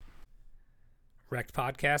Wrecked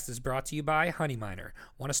Podcast is brought to you by Honey Miner.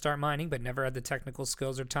 Want to start mining but never had the technical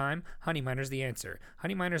skills or time? Honey Miner's the answer.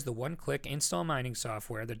 Honey Miner's the one-click install mining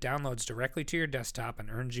software that downloads directly to your desktop and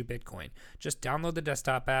earns you Bitcoin. Just download the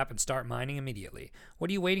desktop app and start mining immediately. What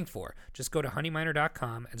are you waiting for? Just go to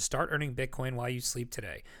honeyminer.com and start earning Bitcoin while you sleep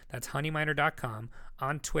today. That's honeyminer.com,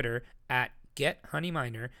 on Twitter at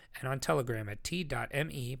GetHoneyMiner, and on Telegram at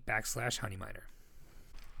t.me/honeyminer.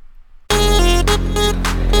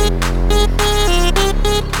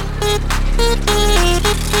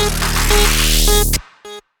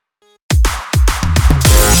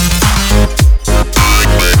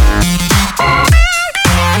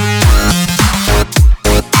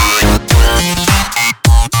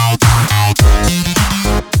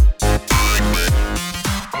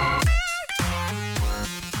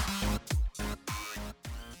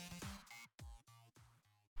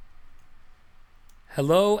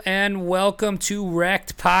 Hello and welcome to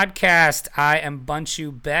Wrecked Podcast. I am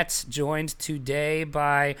Bunchu Betts, joined today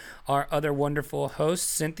by our other wonderful host,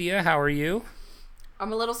 Cynthia. How are you?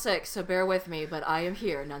 I'm a little sick, so bear with me, but I am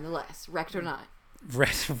here nonetheless, wrecked or not.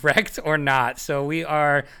 Wrecked or not. So we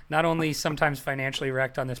are not only sometimes financially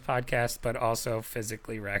wrecked on this podcast, but also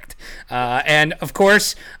physically wrecked. And of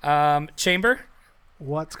course, Chamber.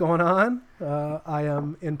 What's going on? I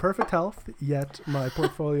am in perfect health, yet my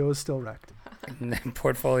portfolio is still wrecked.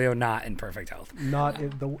 Portfolio not in perfect health. Not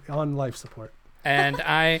on life support. And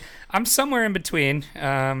I'm somewhere in between,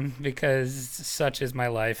 because such is my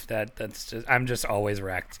life I'm just always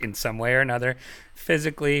wrecked in some way or another,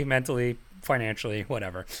 physically, mentally, financially,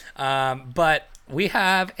 whatever. But we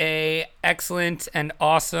have a excellent and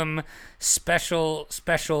awesome special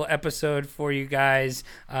episode for you guys.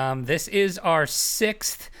 This is our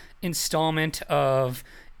 6th installment of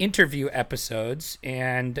interview episodes,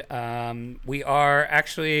 and we are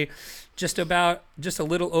actually just a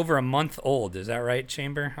little over a month old. Is that right,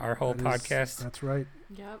 Chamber? Our whole podcast? That's right.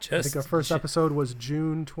 Yep. I think our first episode was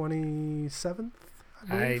June 27th.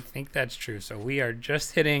 I think that's true. So we are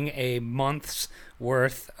just hitting a month's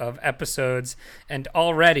worth of episodes, and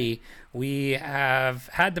already we have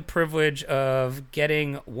had the privilege of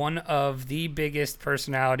getting one of the biggest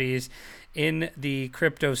personalities in the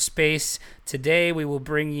crypto space. Today we will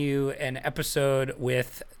bring you an episode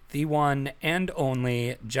with the one and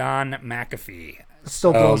only John McAfee. It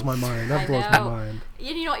still blows my mind. That blows my mind.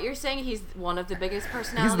 You know what you're saying? He's one of the biggest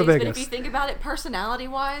personalities. He's the biggest. But if you think about it,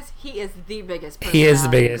 personality-wise, he is the biggest personality. He is the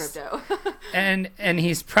biggest. In crypto. and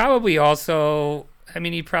he's probably also,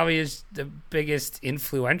 he probably is the biggest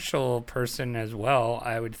influential person as well,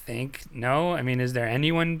 I would think. No? Is there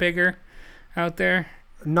anyone bigger out there?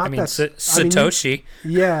 Satoshi.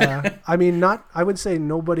 Yeah. I would say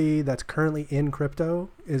nobody that's currently in crypto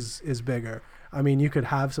is bigger. You could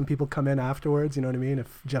have some people come in afterwards, you know what I mean?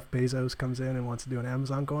 If Jeff Bezos comes in and wants to do an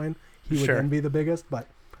Amazon coin, he would then be the biggest. But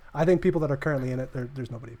I think people that are currently in it,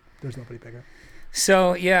 there's nobody bigger.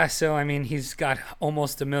 So he's got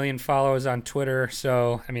almost 1 million followers on Twitter.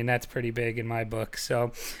 So that's pretty big in my book.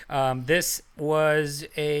 So this was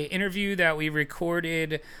a interview that we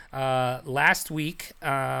recorded last week,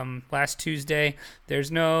 last Tuesday.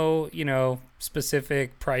 There's no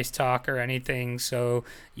specific price talk or anything, so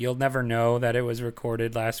you'll never know that it was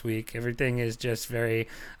recorded last week. Everything is just very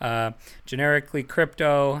generically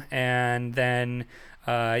crypto, and then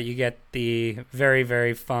you get the very,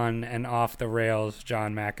 very fun and off-the-rails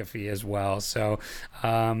John McAfee as well. So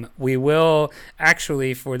we will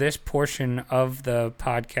actually, for this portion of the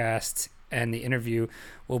podcast and the interview,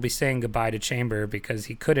 we'll be saying goodbye to Chamber because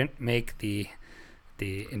he couldn't make the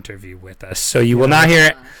interview with us. So you will not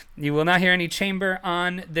hear any Chamber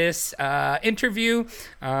on this interview,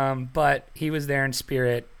 but he was there in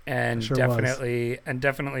spirit. And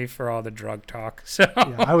definitely for all the drug talk. So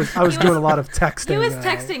yeah, I was doing a lot of texting. He was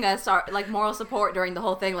texting us moral support during the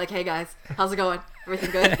whole thing, like, "Hey guys, how's it going?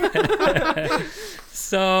 Everything good?"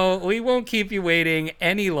 So we won't keep you waiting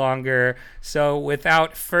any longer. So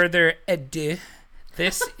without further ado,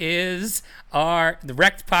 this is the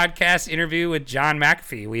Wrecked Podcast interview with John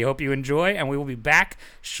McAfee. We hope you enjoy, and we will be back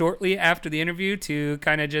shortly after the interview to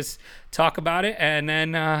kind of just talk about it, and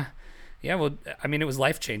then. Yeah, well, it was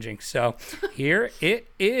life-changing. So here it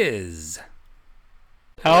is.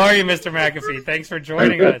 How are you, Mr. McAfee? Thanks for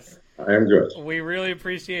joining us. I am good. We really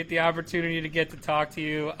appreciate the opportunity to get to talk to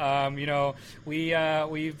you.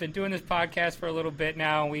 We've been doing this podcast for a little bit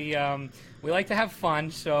now. We like to have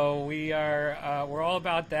fun, so we're all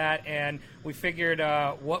about that. And we figured,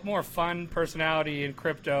 what more fun personality in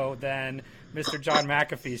crypto than Mr. John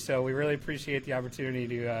McAfee? So we really appreciate the opportunity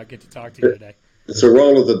to get to talk to you today. It's a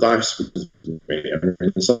roll of the dice with me.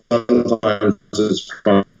 Sometimes it's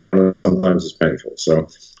fun, sometimes it's painful. So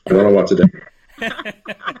I don't know what to do.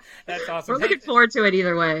 That's awesome. We're looking forward to it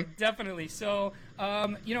either way. Definitely. So,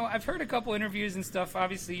 I've heard a couple interviews and stuff.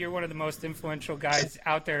 Obviously, you're one of the most influential guys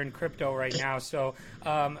out there in crypto right now. So,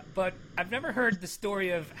 but I've never heard the story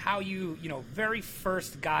of how you very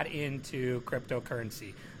first got into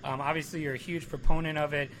cryptocurrency. Obviously, you're a huge proponent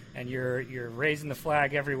of it, and you're raising the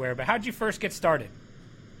flag everywhere. But how did you first get started?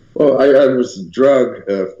 Well, I was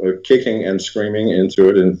drugged, kicking and screaming into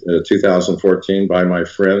it in 2014 by my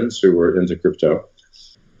friends who were into crypto.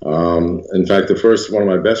 In fact, one of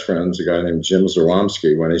my best friends, a guy named Jim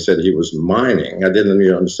Zaromsky, when he said he was mining, I didn't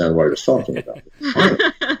even understand what he was talking about.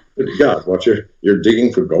 Good God, what, you're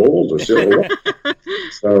digging for gold or silver?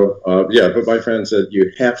 So, but my friend said,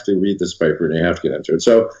 you have to read this paper and you have to get into it.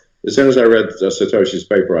 So as soon as I read Satoshi's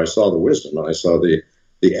paper, I saw the wisdom and I saw the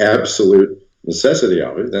absolute necessity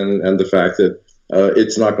of it and the fact that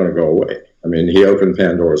it's not going to go away. I mean, he opened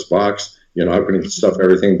Pandora's box. I'm going to stuff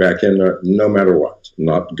everything back in there no matter what.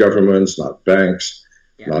 Not governments, not banks,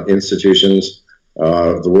 not institutions.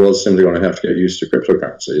 The world's simply going to have to get used to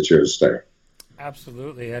cryptocurrency. It's here to stay.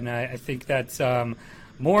 Absolutely, and I think that's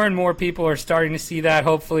more and more people are starting to see that.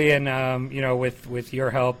 Hopefully, and with your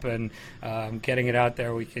help and getting it out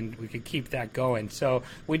there, we can keep that going. So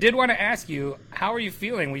we did want to ask you, how are you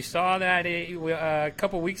feeling? We saw that a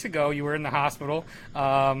couple weeks ago you were in the hospital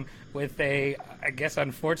with a, I guess,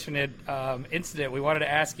 unfortunate incident. We wanted to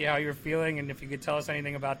ask you how you're feeling and if you could tell us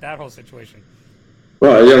anything about that whole situation.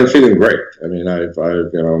 Well, I'm feeling great. I mean,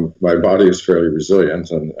 my body is fairly resilient,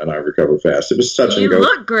 and I recover fast. It was touch and go. You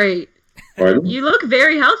look great. Pardon? You look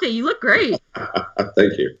very healthy. You look great.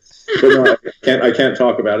 Thank you. But no, I can't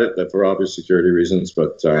talk about it for obvious security reasons,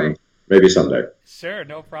 but right. Maybe someday. Sure,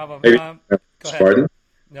 no problem. Maybe, go ahead. Pardon?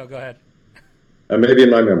 No, go ahead. Maybe in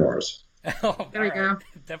my memoirs. Oh, there we go.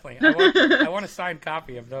 Definitely. I want a signed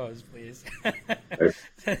copy of those, please.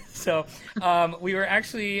 So we were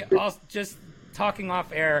actually just talking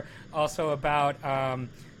off air also about,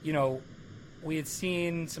 we had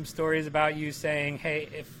seen some stories about you saying,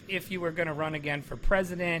 hey, if you were going to run again for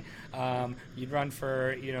president, you'd run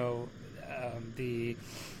for, the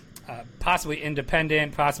possibly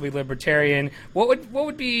independent, possibly libertarian. What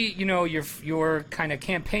would be, your kind of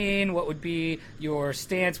campaign? What would be your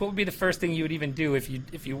stance? What would be the first thing you would even do if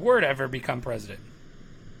you were to ever become president?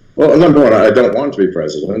 Well, number one, I don't want to be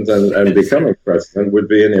president, and becoming president would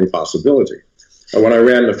be an impossibility. When I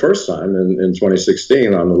ran the first time in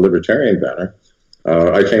 2016 on the Libertarian banner,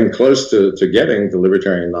 I came close to getting the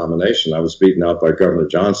Libertarian nomination. I was beaten out by Governor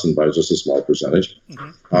Johnson by just a small percentage.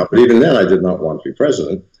 Mm-hmm. But even then, I did not want to be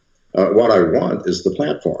president. What I want is the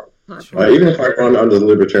platform. Even if I run under the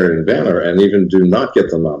Libertarian banner and even do not get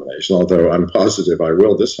the nomination, although I'm positive I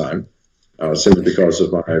will this time, simply because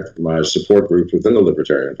of my support group within the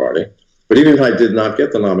Libertarian Party. But even if I did not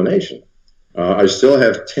get the nomination, I still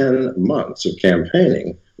have 10 months of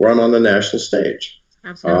campaigning where I'm on the national stage.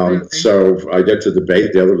 Absolutely. So I get to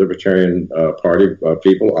debate the other Libertarian Party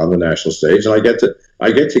people on the national stage, and I get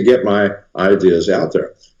to get my ideas out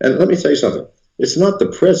there. And let me tell you something. It's not the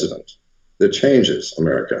president that changes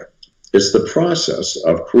America. It's the process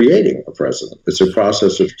of creating a president. It's a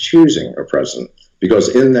process of choosing a president.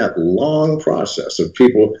 Because in that long process of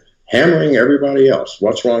people hammering everybody else,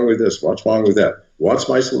 what's wrong with this? What's wrong with that? What's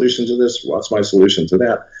my solution to this? What's my solution to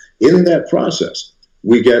that? In that process,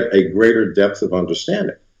 we get a greater depth of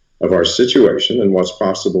understanding of our situation and what's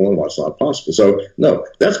possible and what's not possible. So, no,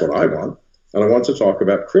 that's what I want. And I want to talk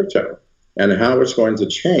about crypto and how it's going to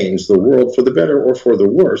change the world for the better or for the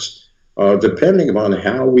worse, depending upon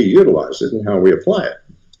how we utilize it and how we apply it.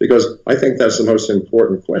 Because I think that's the most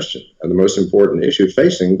important question and the most important issue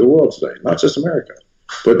facing the world today, not just America,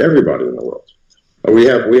 but everybody in the world. We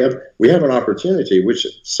have an opportunity which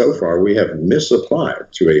so far we have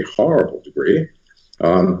misapplied to a horrible degree,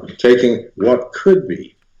 taking what could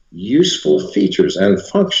be useful features and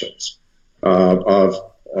functions of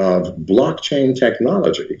blockchain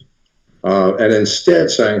technology, and instead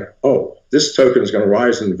saying, "Oh, this token is going to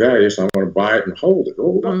rise in value, so I'm going to buy it and hold it."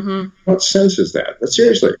 Oh, what sense is that? But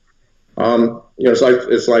seriously,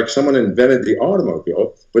 it's like someone invented the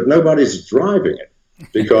automobile, but nobody's driving it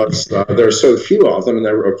because there are so few of them and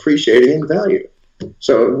they're appreciating in value.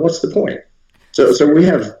 So what's the point? So we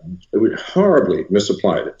horribly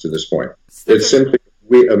misapplied it to this point. It's simply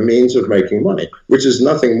a means of making money, which is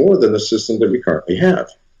nothing more than the system that we currently have.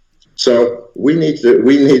 So we need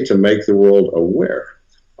to make the world aware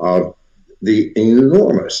of the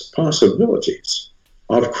enormous possibilities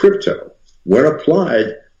of crypto when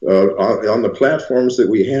applied on the platforms that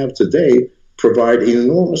we have today. Provide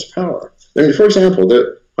enormous power. I mean, for example,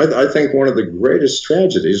 I think one of the greatest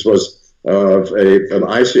tragedies was of an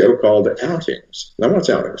ICO called Outings. Now, what's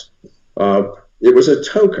Outings? It was a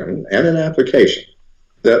token and an application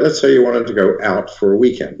that, let's say you wanted to go out for a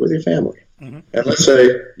weekend with your family. Mm-hmm. And let's say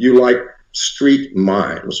you like street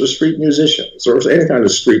mimes or street musicians or any kind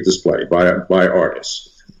of street display by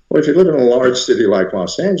artists. Well, if you live in a large city like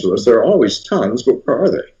Los Angeles, there are always tons, but where are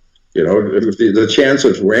they? You know, the chance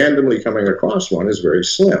of randomly coming across one is very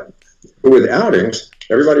slim. But with Outings,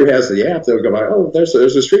 everybody who has the app, they'll go by, oh, there's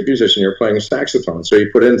a street musician here playing saxophone. So you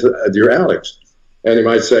put into your Outings. And you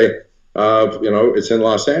might say, it's in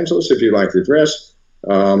Los Angeles if you like the address.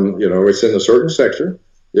 It's in a certain sector.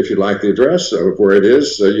 If you like the address of where it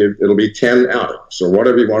is, it'll be 10 Outings or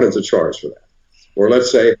whatever you wanted to charge for that. Or let's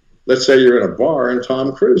say you're in a bar and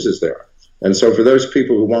Tom Cruise is there. And so for those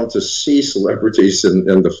people who want to see celebrities in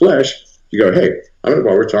the flesh, you go, hey, I'm in a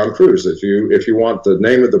bar with Tom Cruise. If you want the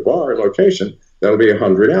name of the bar and location, that'll be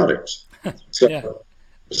 100 Outings.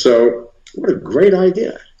 So what a great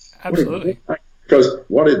idea. Absolutely. Because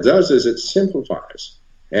what it does is it simplifies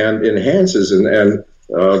and enhances and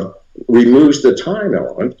removes the time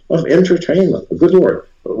element of entertainment. Good Lord,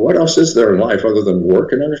 what else is there in life other than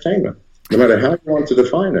work and entertainment? No matter how you want to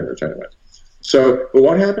define entertainment. So, but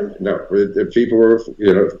what happened? No, people were,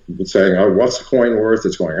 saying, "Oh, what's the coin worth?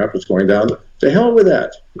 It's going up, it's going down." To hell with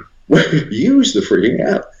that. Use the freaking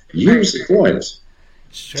app. Use the coins.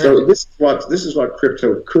 Sure. So this is what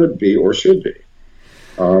crypto could be or should be,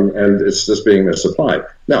 and it's just being misapplied.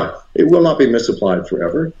 Now, it will not be misapplied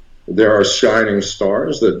forever. There are shining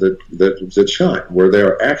stars that shine where they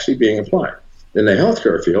are actually being applied. In the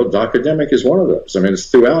healthcare field, Docademic is one of those. I mean,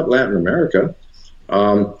 it's throughout Latin America.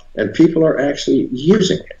 And people are actually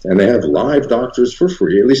using it, and they have live doctors for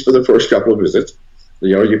free, at least for the first couple of visits.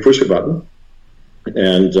 You push a button,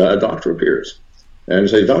 and a doctor appears, and you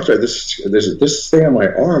say, "Doctor, this thing on my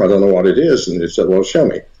arm, I don't know what it is." And they said, "Well, show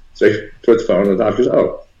me." So you put the phone, and the doctor says,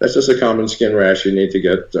 "Oh, that's just a common skin rash. You need to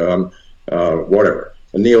get whatever,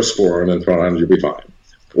 a Neosporin, and throw it on, you'll be fine."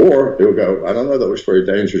 Or he'll go, "I don't know, that looks very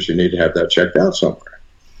dangerous. You need to have that checked out somewhere."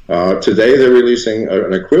 Today, they're releasing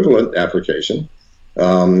an equivalent application.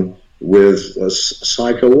 With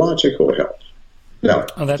psychological help. Now,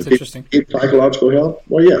 that's interesting. Psychological help?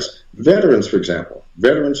 Well, yes. Veterans, for example,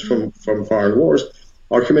 from foreign wars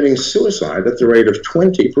are committing suicide at the rate of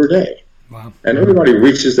 20 per day. Wow. And everybody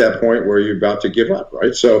reaches that point where you're about to give up,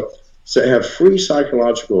 right? So have free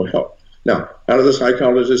psychological help. Now, how do the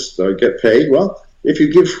psychologists get paid? Well, if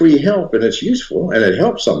you give free help and it's useful and it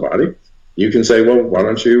helps somebody, you can say, well, why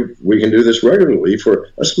don't we can do this regularly for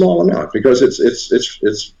a small amount because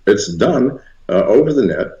it's done over the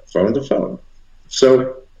net, phone to phone.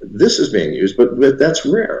 So this is being used, but that's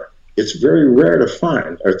rare. It's very rare to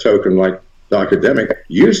find a token like Docademic.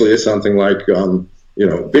 Usually it's something like,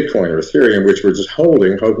 Bitcoin or Ethereum, which we're just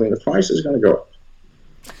hoping the price is going to go up.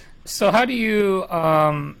 So how do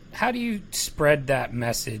you spread that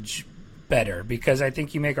message better? Because I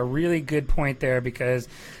think you make a really good point there because,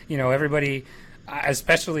 everybody,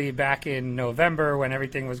 especially back in November when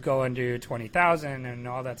everything was going to 20,000 and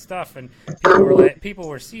all that stuff, and people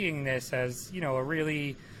were seeing this as, a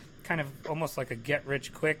really kind of almost like a get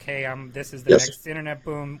rich quick, hey, this is the next internet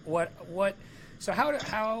boom. So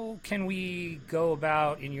how can we go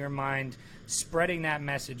about, in your mind, spreading that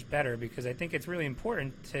message better? Because I think it's really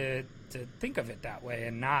important to think of it that way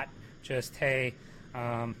and not just, hey,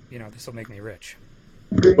 this will make me rich.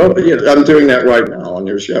 Well, I'm doing that right now on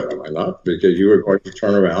your show, am I not? Because you are going to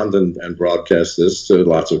turn around and broadcast this to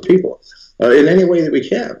lots of people in any way that we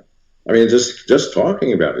can. I mean, just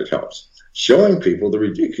talking about it helps. Showing people the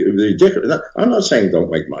ridiculous. I'm not saying don't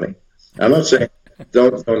make money. I'm not saying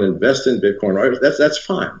don't invest in Bitcoin. That's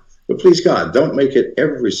fine. But please God, don't make it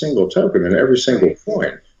every single token and every single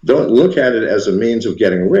coin. Don't look at it as a means of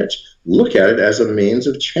getting rich. Look at it as a means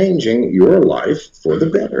of changing your life for the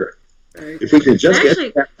better. If we can just get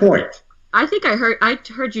to that point. I think I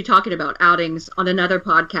heard you talking about Outings on another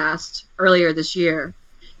podcast earlier this year.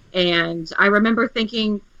 And I remember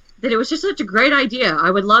thinking that it was just such a great idea.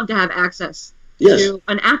 I would love to have access to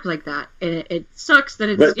an app like that. And it sucks that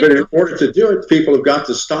it's... But in order to do it, people have got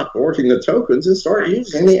to stop hoarding the tokens and start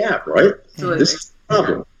using the app, right? Absolutely. This is the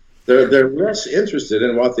problem. They're less interested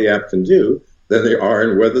in what the app can do than they are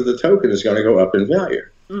in whether the token is going to go up in value.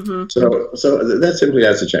 Mm-hmm. So that simply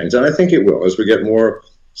has to change, and I think it will as we get more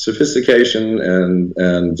sophistication and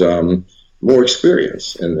more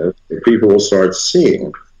experience, and people will start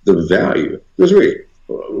seeing the value. Because really,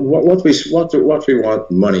 what we want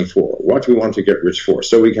money for, what we want to get rich for,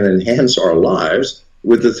 so we can enhance our lives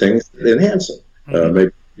with the things that enhance them. Mm-hmm.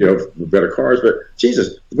 Maybe better cars, but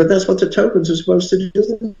that's what the tokens are supposed to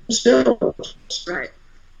do themselves. Right.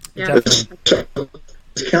 Yeah. It's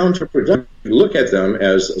counterproductive. Look at them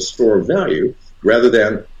as a store of value rather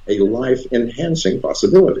than a life-enhancing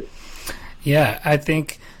possibility. Yeah, I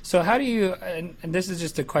think so. How do you? And this is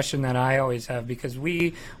just a question that I always have, because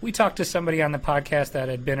we talked to somebody on the podcast that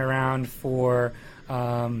had been around for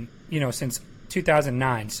since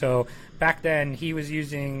 2009. So back then he was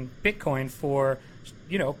using Bitcoin for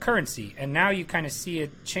currency, and now you kind of see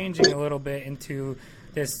it changing a little bit into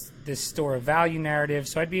this store of value narrative.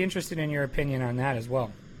 So I'd be interested in your opinion on that as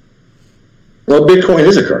well. Well, Bitcoin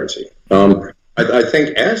is a currency. I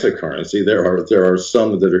think as a currency, there are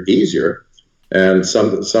some that are easier, and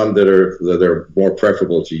some that are more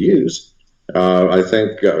preferable to use. I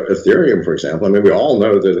think Ethereum, for example. I mean, we all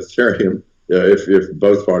know that Ethereum, if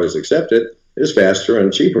both parties accept it, is faster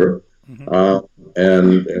and cheaper,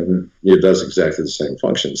 and it does exactly the same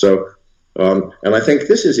function. So, and I think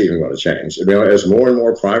this is even going to change. As more and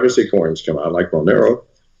more privacy coins come out, like Monero,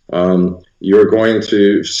 you're going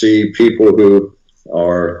to see people who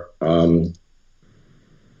are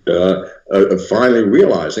finally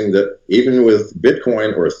realizing that even with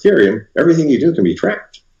Bitcoin or Ethereum, everything you do can be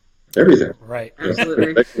tracked. Everything. Right.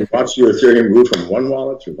 Absolutely. They can watch your Ethereum move from one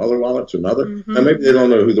wallet to another wallet to another. Mm-hmm. And maybe they don't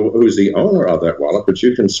know who's the owner of that wallet, but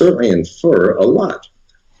you can certainly infer a lot.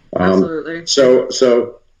 Absolutely.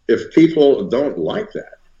 So if people don't like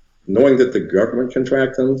that, knowing that the government can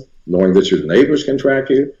track them, knowing that your neighbors can track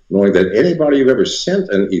you, knowing that anybody you've ever sent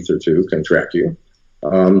an ether to can track you,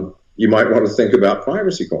 you might want to think about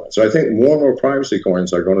privacy coins. So I think more and more privacy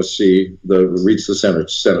coins are going to reach the center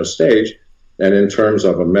stage. And in terms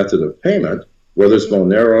of a method of payment, whether it's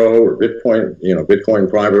Monero or Bitcoin, Bitcoin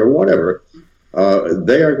Private or whatever,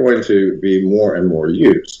 they are going to be more and more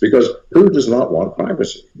used, because who does not want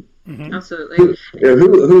privacy? Mm-hmm. Absolutely.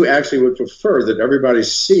 Who actually would prefer that everybody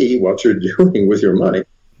see what you're doing with your money?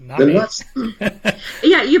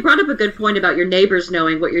 Yeah, you brought up a good point about your neighbors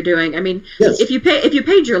knowing what you're doing. I mean, yes. if you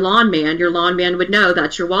paid your lawn man would know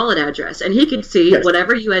that's your wallet address, and he could see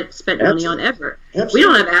whatever you had spent money on ever. Absolutely. We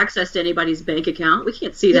don't have access to anybody's bank account. We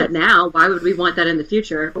can't see that now. Why would we want that in the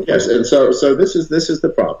future? Yes, and so this is the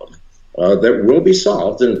problem that will be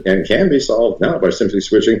solved and can be solved now by simply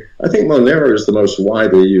switching. I think Monero is the most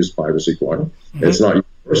widely used privacy coin. Mm-hmm. It's not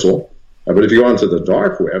universal. But if you go onto the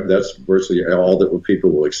dark web, that's virtually all that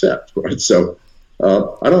people will accept, right? So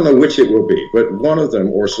I don't know which it will be, but one of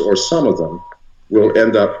them or some of them will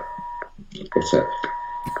end up. What's that?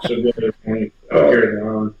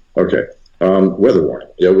 Okay. Weather warning.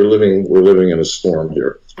 Yeah, we're living in a storm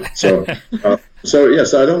here. So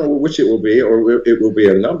yes, I don't know which it will be, or it will be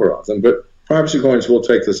a number of them. But privacy coins will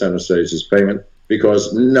take the center stage as payment,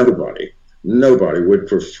 because nobody would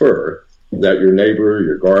prefer that your neighbor,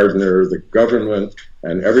 your gardener, the government,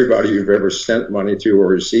 and everybody you've ever sent money to or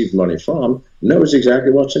received money from knows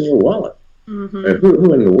exactly what's in your wallet. Mm-hmm. And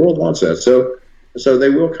who in the world wants that? So they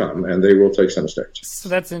will come, and they will take center stage. So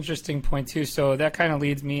that's an interesting point, too. So that kind of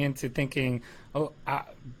leads me into thinking,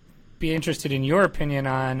 be interested in your opinion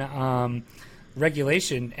on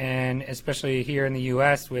regulation, and especially here in the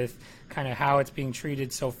U.S. with kind of how it's being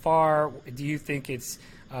treated so far. Do you think it's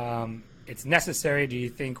necessary? Do you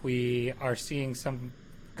think we are seeing some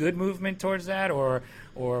good movement towards that, or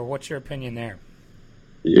what's your opinion there?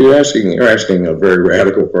 You're asking a very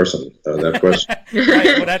radical person that question.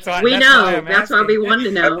 Right, well, that's why we want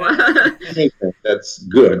to know. Anything that's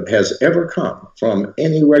good has ever come from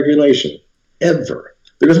any regulation, ever.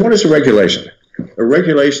 Because what is a regulation? A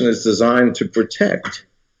regulation is designed to protect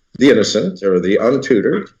the innocent or the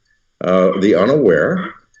untutored, the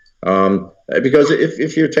unaware. Because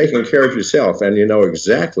if you're taking care of yourself and you know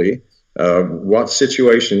exactly what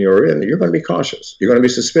situation you're in, you're going to be cautious. You're going to be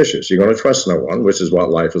suspicious. You're going to trust no one, which is what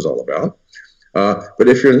life is all about. But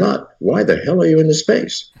if you're not, why the hell are you in the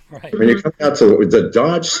space? Right. When you come out to the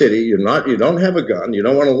Dodge City, you don't have a gun. You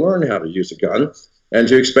don't want to learn how to use a gun, and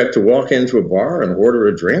you expect to walk into a bar and order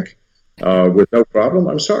a drink with no problem.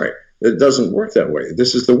 I'm sorry. It doesn't work that way.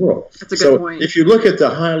 This is the world. That's a good point. If you look at the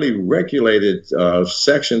highly regulated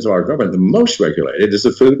sections of our government, the most regulated is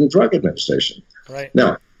the Food and Drug Administration. Right.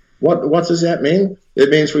 Now, what does that mean? It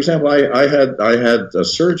means, for example, I had a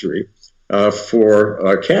surgery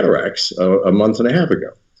for cataracts a month and a half ago.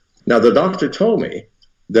 Now, the doctor told me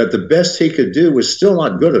that the best he could do was still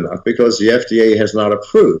not good enough because the FDA has not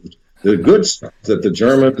approved the good stuff that the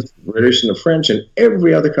Germans, the British, and the French and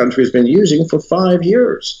every other country has been using for 5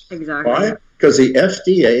 years. Exactly. Why? Because the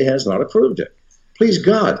FDA has not approved it. Please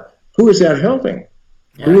God, who is that helping?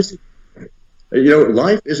 Yeah. Who is?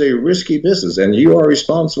 Life is a risky business, and you are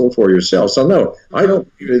responsible for yourself. So no, I don't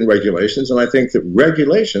believe in regulations, and I think that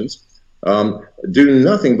regulations do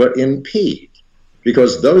nothing but impede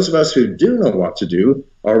because those of us who do know what to do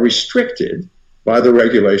are restricted by the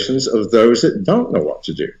regulations of those that don't know what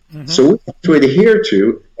to do. Mm-hmm. So we have to adhere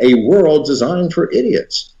to a world designed for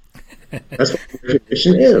idiots. That's what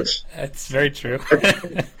education is. That's very true.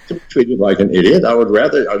 To be treated like an idiot, I would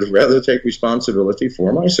rather take responsibility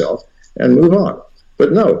for myself and move on.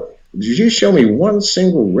 But no, did you show me one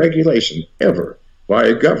single regulation ever by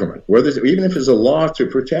a government, whether even if it's a law to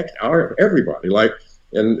protect everybody, like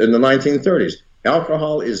in the 1930s,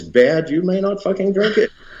 alcohol is bad, you may not fucking drink it.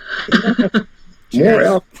 More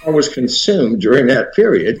alcohol was consumed during that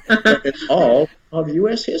period than in all of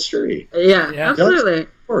U.S. history. Yeah, absolutely. It doesn't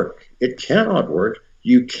work. It cannot work.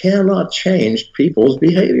 You cannot change people's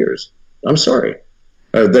behaviors. I'm sorry.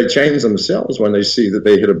 They change themselves when they see that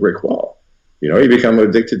they hit a brick wall. You become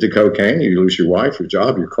addicted to cocaine, you lose your wife, your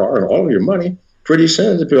job, your car, and all of your money. Pretty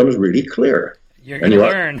soon it becomes really clear. You're going to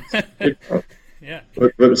learn. Yeah.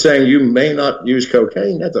 But saying you may not use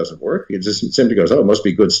cocaine, that doesn't work. It just simply goes, it must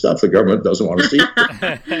be good stuff. The government doesn't want to see.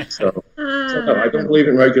 So no, I don't believe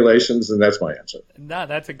in regulations, and that's my answer. No,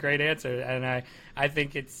 that's a great answer, and I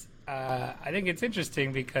think it's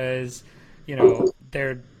interesting because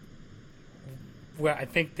I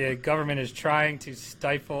think the government is trying to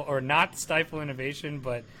stifle or not stifle innovation,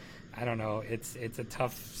 but I don't know. It's a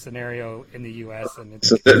tough scenario in the U.S. and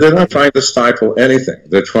they're not trying to stifle anything.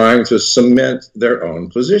 They're trying to cement their own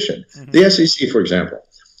position. Mm-hmm. The SEC, for example,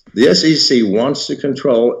 the SEC wants to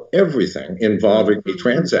control everything involving a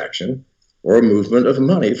transaction or a movement of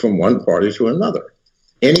money from one party to another,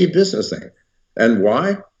 any business thing. And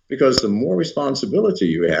why? Because the more responsibility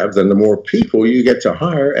you have, then the more people you get to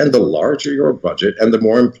hire, and the larger your budget, and the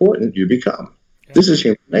more important you become. Yeah. This is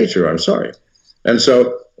human nature. I'm sorry. And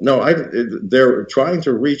so, no, they're trying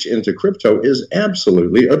to reach into crypto is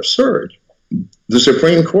absolutely absurd. The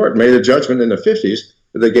Supreme Court made a judgment in the 50s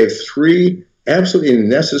that they gave 3 absolutely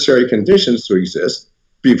necessary conditions to exist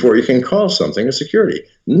before you can call something a security.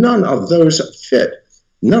 None of those fit.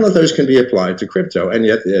 None of those can be applied to crypto, and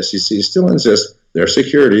yet the SEC still insists they're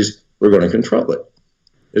securities, we're going to control it.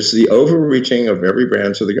 It's the overreaching of every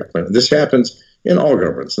branch of the government. This happens in all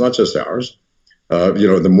governments, not just ours.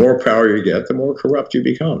 The more power you get, the more corrupt you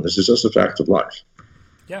become. This is just a fact of life.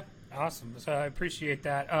 Yeah, awesome. So I appreciate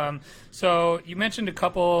that. So you mentioned a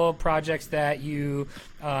couple projects that you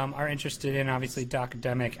are interested in, obviously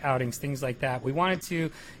academic outings, things like that. We wanted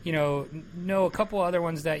to, know a couple other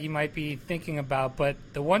ones that you might be thinking about. But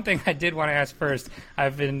the one thing I did want to ask first,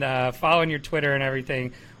 I've been following your Twitter and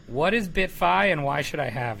everything. What is BitFi and why should I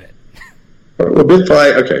have it? Well,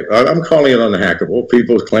 BitFi, okay, I'm calling it unhackable.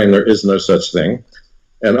 People claim there is no such thing.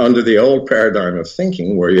 And under the old paradigm of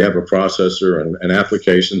thinking, where you have a processor and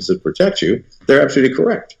applications that protect you, they're absolutely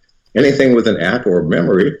correct. Anything with an app or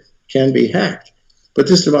memory can be hacked. But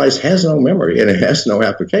this device has no memory and it has no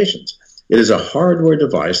applications. It is a hardware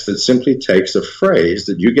device that simply takes a phrase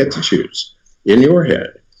that you get to choose in your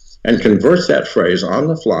head and converts that phrase on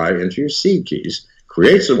the fly into your seed keys,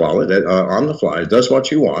 creates a wallet on the fly, does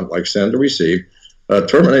what you want, like send or receive,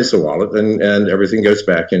 terminates the wallet, and everything goes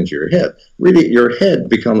back into your head. Really, your head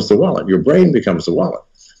becomes the wallet. Your brain becomes the wallet.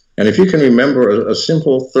 And if you can remember a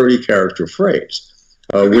simple 30-character phrase,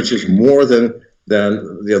 which is more than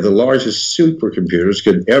the largest supercomputers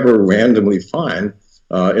could ever randomly find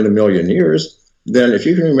in a million years, then if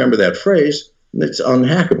you can remember that phrase, it's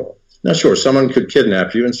unhackable. Now, sure, someone could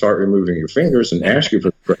kidnap you and start removing your fingers and ask you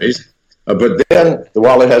for the phrase, but then the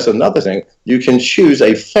wallet has another thing. You can choose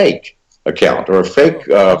a fake account or a fake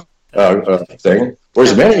thing, or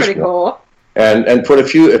as many as you want, and put a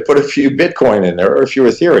few Bitcoin in there or a few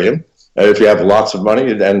Ethereum. If you have lots of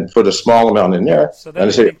money, then put a small amount in there. So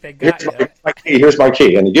and say, here's my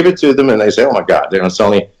key. And you give it to them, and they say, oh, my God, it's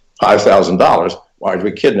only $5,000. Why did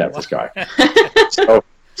we kidnap this guy?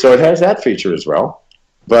 So it has that feature as well.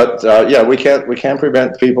 But, we can't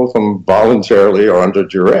prevent people from voluntarily or under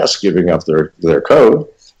duress giving up their code.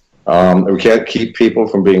 We can't keep people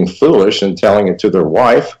from being foolish and telling it to their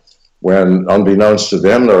wife when, unbeknownst to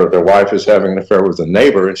them, their wife is having an affair with a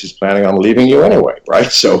neighbor and she's planning on leaving you anyway,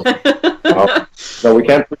 right? So, no, we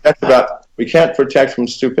can't protect from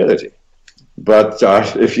stupidity. But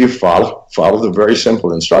if you follow the very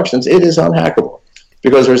simple instructions, it is unhackable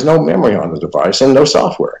because there's no memory on the device and no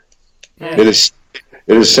software. Yeah.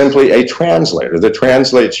 It is simply a translator that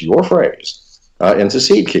translates your phrase into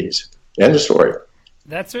seed keys. End of story.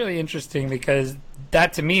 That's really interesting because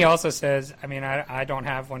that to me also says, I mean, I don't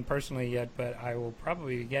have one personally yet, but I will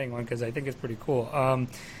probably be getting one because I think it's pretty cool.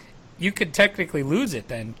 You could technically lose it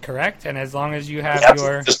then, correct? And as long as you have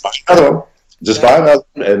your... Just buy another one. Buy another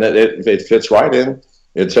one, and it fits right in.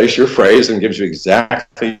 It takes your phrase and gives you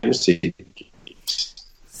exactly your seed keys.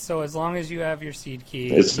 So as long as you have your seed key,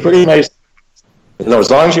 it's pretty amazing. No, as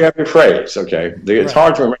long as you have your phrase, okay. It's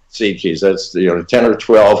hard to remember seed keys. That's 10 or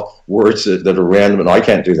 12 words that are random, and I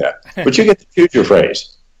can't do that. But you get to choose your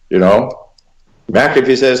phrase.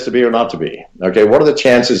 McAfee says to be or not to be. Okay, what are the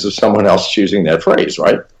chances of someone else choosing that phrase,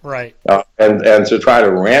 right? Right. And to try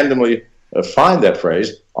to randomly find that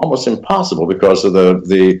phrase, almost impossible because of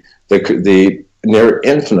the near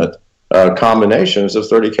infinite combinations of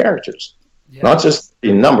 30 characters. Yeah. Not just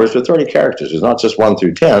the numbers, but 30 characters. It's not just 1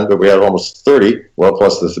 through 10, but we have almost 30. Well,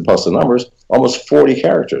 plus the numbers, almost 40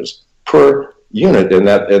 characters per unit in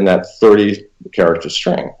that 30 character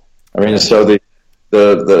string. I mean, so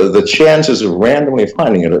the chances of randomly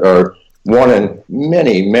finding it are 1 in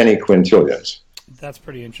many, many quintillions. That's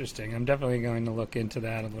pretty interesting. I'm definitely going to look into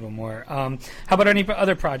that a little more. How about any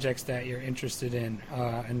other projects that you're interested in?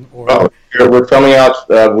 We're coming out.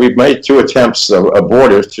 We've made 2 attempts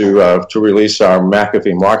abortive to release our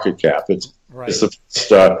McAfee market cap. It's the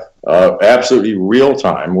first absolutely real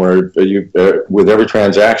time where with every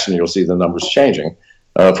transaction you'll see the numbers changing.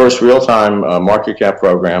 First real time market cap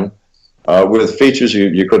program with features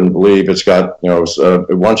you couldn't believe. It's got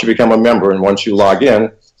once you become a member and once you log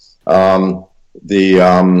in.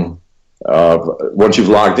 Once you've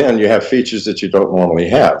logged in, you have features that you don't normally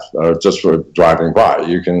have just for driving by.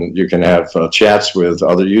 You can have chats with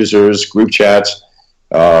other users, group chats,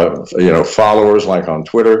 followers like on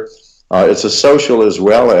Twitter. It's a social as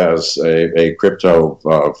well as a crypto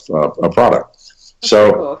product.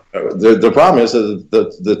 So the problem is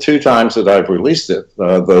that the 2 times that I've released it,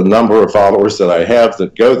 the number of followers that I have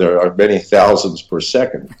that go there are many thousands per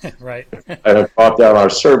second. Right. And I've brought down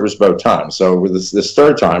our servers both times. So with this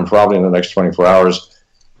 3rd time, probably in the next 24 hours,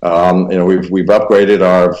 we've upgraded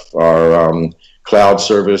our cloud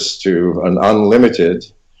service to an unlimited,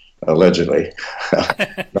 allegedly,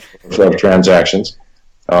 of transactions,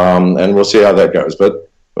 and we'll see how that goes. But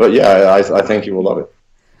yeah, I think you will love it.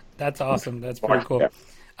 That's awesome. That's pretty cool.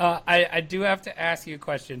 I do have to ask you a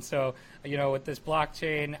question. So, with this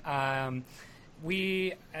blockchain, I've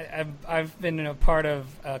been a part of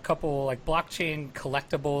a couple like blockchain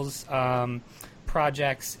collectibles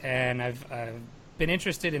projects, and I've been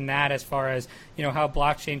interested in that as far as how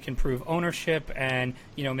blockchain can prove ownership and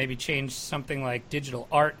maybe change something like digital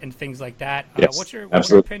art and things like that. Yes, what's your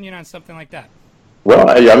opinion on something like that? Well,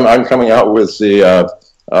 I'm coming out with the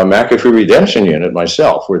McAfee Redemption Unit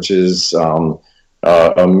myself, which is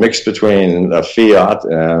a mix between fiat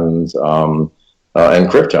and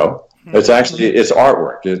crypto. It's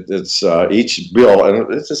artwork. It's each bill,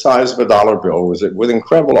 and it's the size of a dollar bill, with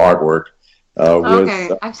incredible artwork.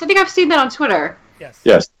 I think I've seen that on Twitter.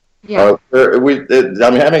 Yes. Yeah.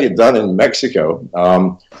 I'm having it done in Mexico,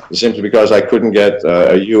 simply because I couldn't get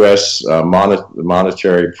a U.S.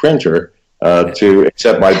 monetary printer to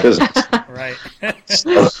accept my business. Right.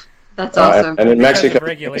 So, that's awesome. And in Mexico,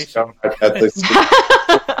 regulation.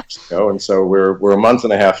 and so we're a month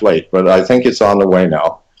and a half late, but I think it's on the way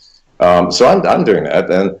now. So I'm doing that,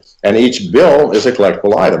 and each bill is a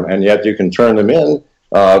collectible item, and yet you can turn them in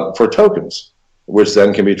for tokens, which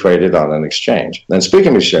then can be traded on an exchange. And speaking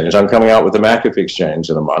of exchanges, I'm coming out with the McAfee exchange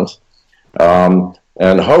in a month,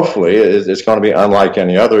 and hopefully it's going to be unlike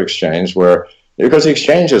any other exchange because the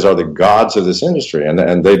exchanges are the gods of this industry,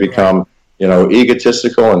 and they become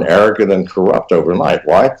egotistical and arrogant and corrupt overnight.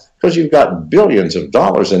 Why? Because you've got billions of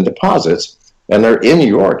dollars in deposits, and they're in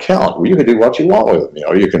your account. Well, you can do what you want with them.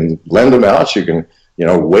 You can lend them out. You can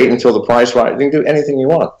wait until the price right. You can do anything you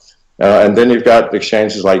want. And then you've got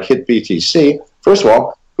exchanges like HitBTC. First of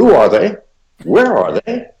all, who are they? Where are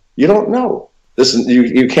they? You don't know.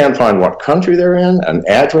 You can't find what country they're in, an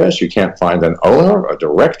address. You can't find an owner, a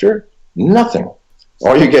director, nothing.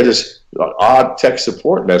 All you get is odd tech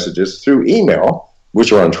support messages through email,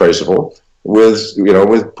 which are untraceable,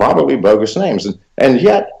 with probably bogus names. And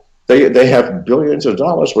yet they have billions of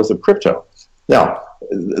dollars worth of crypto. Now,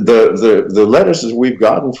 the letters that we've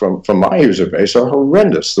gotten from my user base are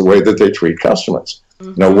horrendous, the way that they treat customers.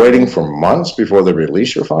 Mm-hmm. Waiting for months before they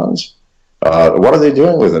release your funds. What are they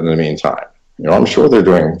doing with it in the meantime? I'm sure they're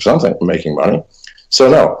doing something, making money. So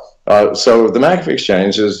no. So the McAfee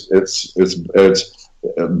exchange it's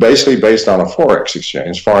basically based on a forex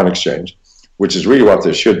exchange, foreign exchange, which is really what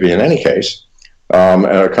this should be in any case. And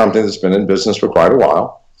a company that's been in business for quite a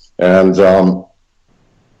while, and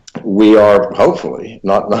we are hopefully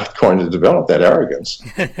not going to develop that arrogance.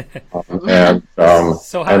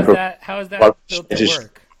 So how is that built to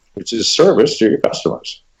work? Which is service to your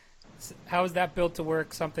customers. How is that built to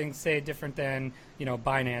work? Something, say, different than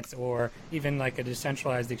Binance or even like a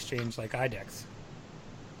decentralized exchange like IDEX?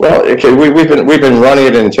 Well, okay, we've been running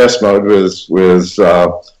it in test mode with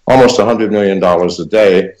almost $100 million a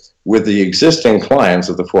day with the existing clients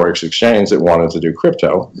of the Forex exchange that wanted to do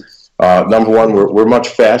crypto. Number one, we're much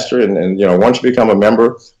faster, and once you become a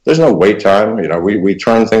member, there's no wait time. We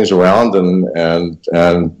turn things around,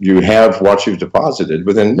 and you have what you've deposited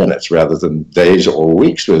within minutes rather than days or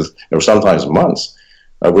weeks, or sometimes months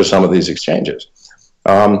with some of these exchanges.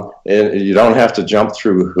 And you don't have to jump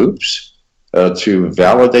through hoops to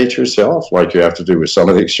validate yourself like you have to do with some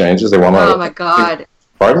of the exchanges. They want to. Oh my God!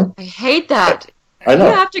 Pardon? I hate that. I know.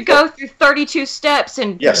 You have to go through 32 steps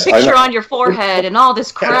and Yes, picture on your forehead and all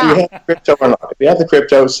this crap. Do you have crypto or not? If you have the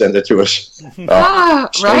crypto, send it to us.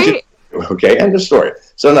 Right? Okay, end of story.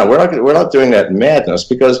 So no, we're not doing that madness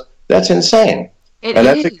because that's insane.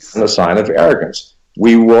 That's a sign of arrogance.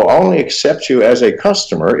 We will only accept you as a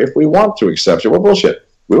customer if we want to accept you. Well, bullshit.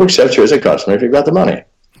 We will accept you as a customer if you've got the money.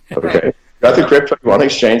 Okay, you got the crypto, you want to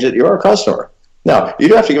exchange it, you're a customer. Now, you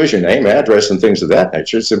don't have to give us your name, address, and things of that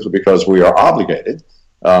nature, simply because we are obligated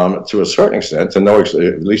to a certain extent to know at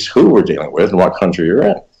least who we're dealing with and what country you're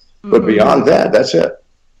in. Mm-hmm. But beyond that, that's it.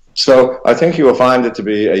 So I think you will find it to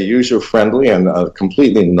be a user-friendly and a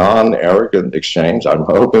completely non-arrogant exchange. I'm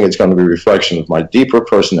hoping it's going to be a reflection of my deeper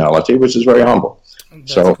personality, which is very humble.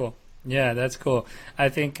 That's cool. Yeah, that's cool. I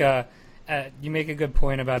think you make a good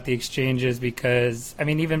point about the exchanges because, I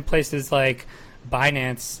mean, even places like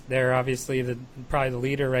Binance, they're obviously probably the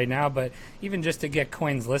leader right now, but even just to get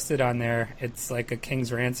coins listed on there, it's like a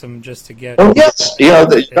king's ransom just to get. Oh yes, you got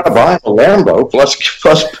to buy a Lambo plus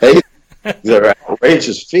pay their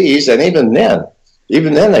outrageous fees, and even then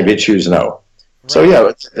they choose no. Right. So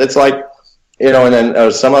yeah, it's like and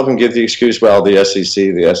then some of them give the excuse, well, the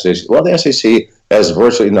SEC. Well, the SEC has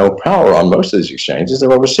virtually no power on most of these exchanges;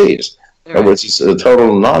 they're overseas, right. Which is a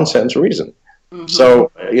total nonsense reason. Mm-hmm. So,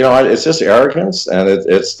 it's just arrogance, and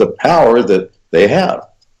it's the power that they have.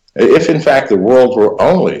 If, in fact, the world were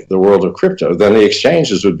only the world of crypto, then the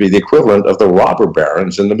exchanges would be the equivalent of the robber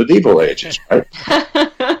barons in the medieval ages, right?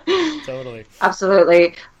 Totally.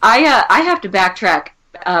 Absolutely. I have to backtrack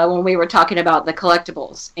when we were talking about the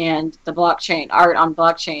collectibles and the blockchain, art on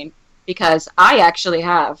blockchain, because I actually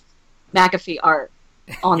have McAfee art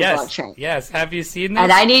on the blockchain. Yes. Have you seen this?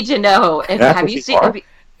 And I need to know, have you seen art?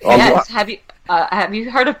 Yes. Have you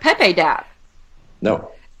heard of Pepe Dap?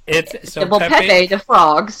 No. It's so Pepe the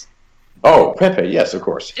frogs. Oh, Pepe, yes, of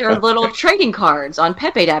course. They're little trading cards on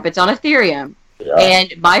Pepe Dap. It's on Ethereum. Yeah.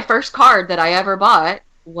 And my first card that I ever bought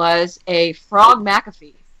was a frog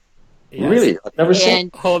McAfee. Yes. Really? I've never seen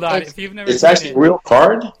it. Hold on. If you've never seen it. It's actually a real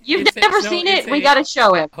card? You've never seen it? We got to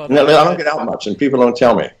show him. No, I don't get out much, and people don't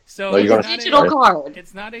tell me. So it's a digital card.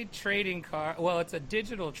 It's not a trading card. Well, it's a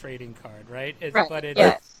digital trading card, right? Right. But it's,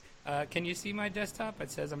 yes. Can you see my desktop?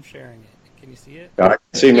 It says I'm sharing it. Can you see it? I can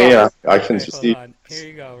see me. I can see. Hold on. Here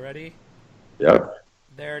you go. Ready? Yep.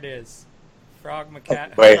 There it is. Frog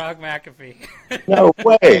McAfee. No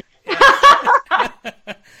way.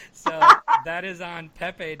 So that is on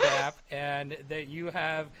Pepe Dap, and that you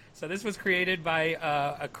have. So this was created by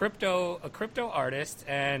a crypto artist,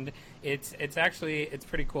 and it's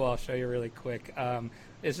pretty cool. I'll show you really quick.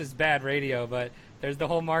 This is bad radio, but there's the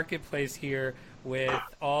whole marketplace here with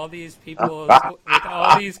all these people with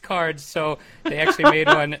all these cards. So they actually made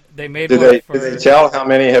one. They made did one. Did they tell how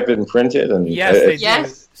many have been printed? And yes, they do.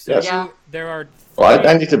 Yes. So yeah. There are. Well,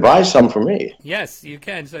 I need to buy some for me. Yes, you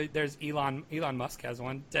can. So there's Elon Musk has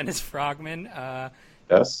one. Dennis Frogman.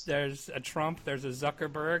 Yes. There's a Trump. There's a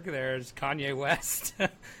Zuckerberg. There's Kanye West. So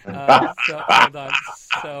hold on.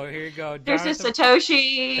 So here you go. There's a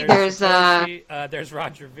Satoshi. There's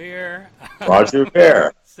Roger Ver. Roger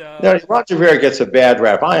Ver. Roger Ver gets a bad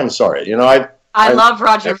rap. I am sorry. I love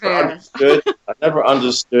Roger Ver. I never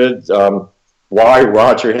understood why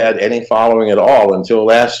Roger had any following at all until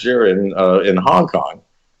last year in Hong Kong,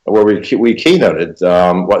 where we keynoted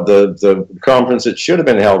what the conference that should have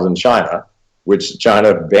been held in China, which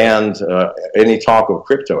China banned any talk of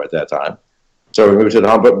crypto at that time. So we moved to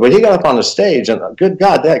Hong Kong. But he got up on the stage, and good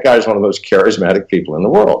God, that guy is one of the most charismatic people in the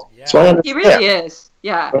world. Yeah. So I understand. He really is.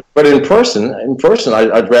 Yeah. But in person,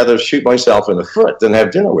 I'd rather shoot myself in the foot than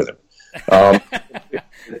have dinner with him.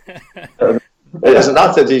 It's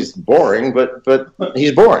not that he's boring, but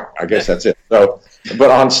he's boring. I guess that's it. So, but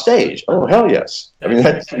on stage, oh hell yes! I mean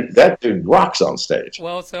that dude rocks on stage.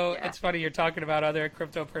 Well, so it's funny you're talking about other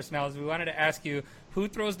crypto personalities. We wanted to ask you who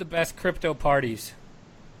throws the best crypto parties.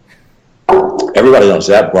 Everybody knows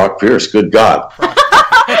that. Brock Pierce. Good God.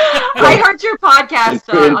 I heard your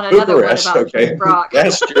podcast on another one about okay. Brock.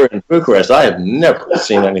 Last year in Bucharest, I have never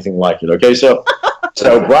seen anything like it. Okay, so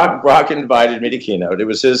So Brock invited me to keynote. It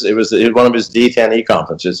was one of his D10E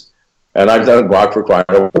conferences, and I've done Brock for quite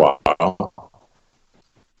a while.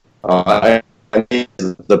 And he's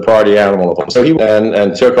the party animal of them. So he went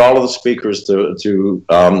and took all of the speakers to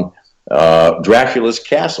Dracula's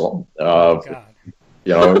castle. So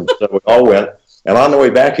we all went. And on the way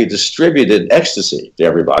back, he distributed ecstasy to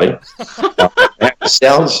everybody. Had a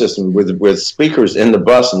sound system with speakers in the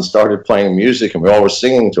bus and started playing music, and we all were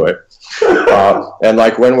singing to it. And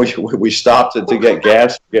like when we stopped to get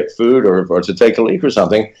gas, get food, or to take a leak or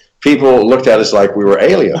something, people looked at us like we were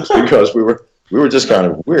aliens because we were just kind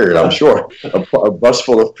of weird, I'm sure. A bus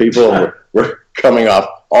full of people were coming off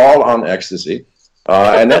all on ecstasy.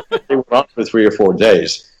 And then they went on for 3 or 4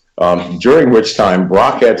 days. During which time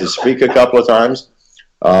Brock had to speak a couple of times.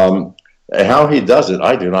 How he does it,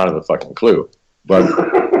 I do not have a fucking clue. But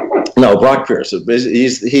no, Brock Pierce,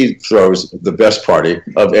 he throws the best party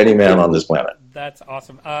of any man on this planet. That's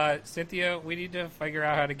awesome. Cynthia, we need to figure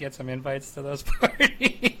out how to get some invites to those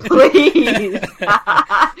parties. Please.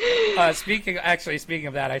 Speaking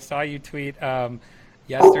of that, I saw you tweet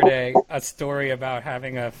yesterday a story about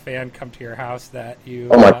having a fan come to your house that you...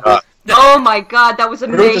 Oh, my God. Oh my God, that was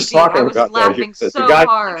amazing! I was laughing so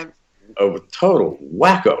hard. A total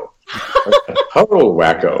wacko, total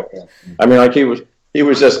wacko. I mean, like he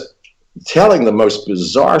was just telling the most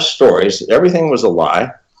bizarre stories. Everything was a lie,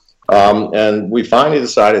 and we finally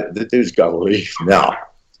decided the dude's got to leave now.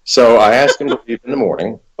 So I asked him to leave in the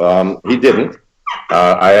morning. He didn't.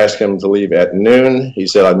 I asked him to leave at noon. He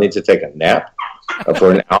said I need to take a nap.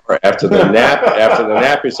 For an hour after the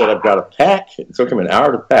nap, he said, I've got to pack. It took him an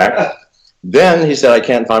hour to pack. Then he said, I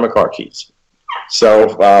can't find my car keys.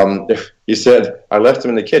 So he said, I left him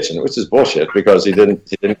in the kitchen, which is bullshit because he didn't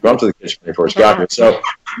come to the kitchen when he first got here. So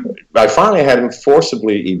I finally had him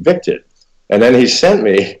forcibly evicted. And then he sent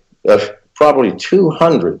me probably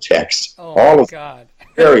 200 texts. Oh, all of God.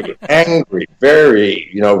 Very angry,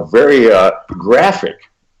 very graphic,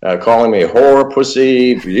 calling me a whore,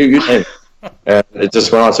 pussy, you name it. And it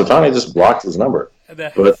just went on. So finally, I just blocked his number.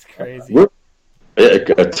 That's crazy.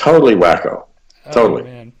 Totally wacko. Totally.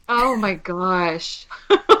 Man. Oh my gosh.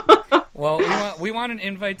 Well, we want an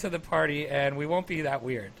invite to the party, and we won't be that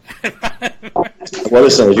weird. Well,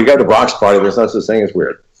 listen, if you go to Brock's party, there's no such thing as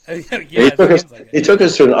weird. He took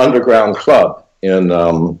us to an underground club in,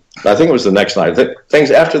 I think it was the next night. Things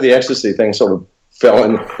after the ecstasy thing sort of fell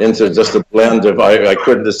into just a blend of, I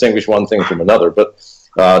couldn't distinguish one thing from another, but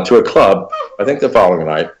to a club, I think the following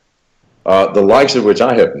night, the likes of which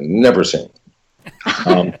I have never seen.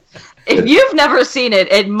 If you've never seen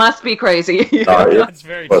it, it must be crazy. That's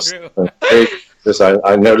very true.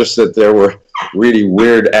 I noticed that there were really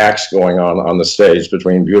weird acts going on the stage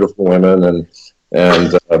between beautiful women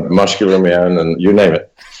and muscular men and you name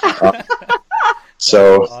it.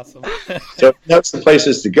 So awesome. So he knows the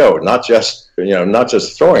places to go, not just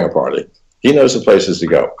throwing a party. He knows the places to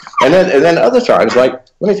go. And then other times, like,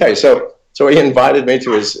 let me tell you, so he invited me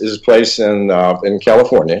to his place in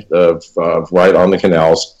California, right on the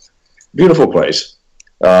canals. Beautiful place.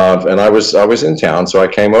 And I was in town, so I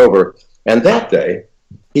came over. And that day,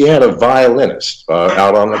 he had a violinist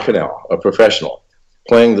out on the canal, a professional,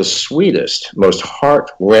 playing the sweetest, most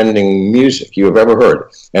heart-rending music you have ever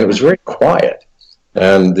heard. And it was very quiet.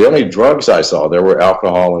 And the only drugs I saw there were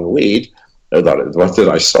alcohol and weed. What did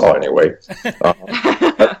I saw anyway?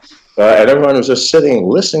 And everyone was just sitting,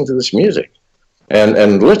 listening to this music.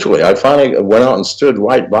 And literally, I finally went out and stood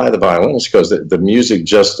right by the violinist because the music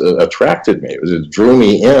just attracted me. It drew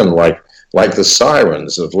me in like the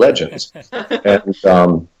sirens of legends. And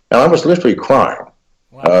I was literally crying.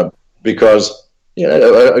 Wow. Because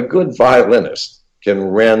a good violinist can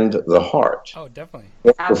rend the heart. Oh, definitely.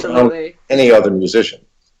 Absolutely. Any other musician.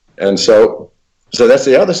 And so that's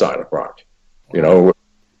the other side of rock.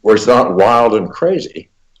 Where it's not wild and crazy,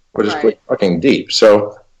 but it's pretty fucking deep.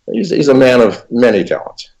 So he's a man of many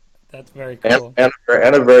talents. That's very cool. And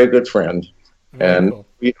a very good friend. Very cool.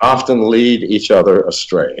 We often lead each other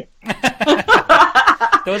astray. Aren't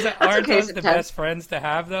those the best friends to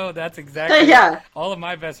have, though? That's exactly. Yeah. All of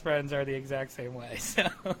my best friends are the exact same way. So.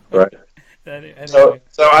 Right. Anyway. So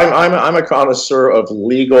I'm a connoisseur of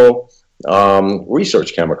legal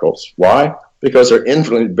research chemicals. Why? Because they're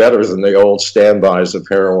infinitely better than the old standbys of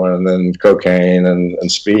heroin and cocaine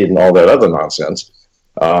and speed and all that other nonsense.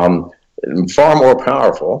 Far more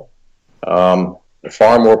powerful,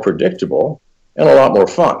 far more predictable, and a lot more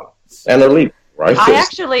fun. And they're legal, right?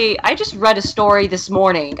 I just read a story this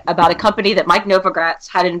morning about a company that Mike Novogratz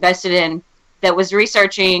had invested in that was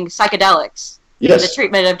researching psychedelics for the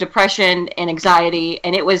treatment of depression and anxiety,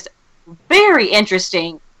 and it was very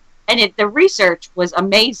interesting and the research was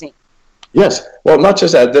amazing. Yes. Well, not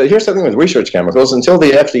just that. Here's the thing with research chemicals. Until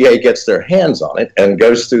the FDA gets their hands on it and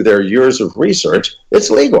goes through their years of research, it's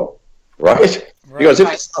legal, right? Because if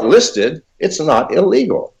it's not listed, it's not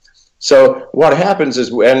illegal. So what happens is,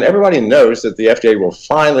 and everybody knows that the FDA will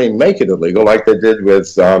finally make it illegal, like they did with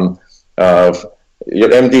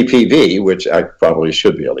MDPV, which I probably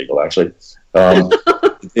should be illegal, actually. But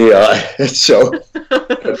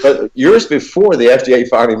years before the FDA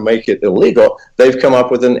finally make it illegal, they've come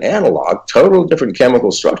up with an analog, total different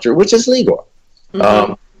chemical structure, which is legal.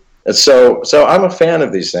 Mm-hmm. And so I'm a fan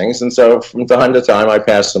of these things, and so from time to time I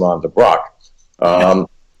pass them on to Brock,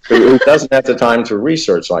 who doesn't have the time to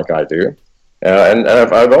research like I do. And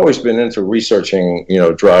I've always been into researching,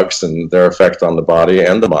 drugs and their effect on the body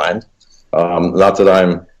and the mind. Not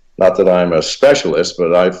that I'm a specialist,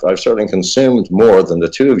 but I've certainly consumed more than the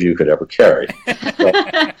two of you could ever carry.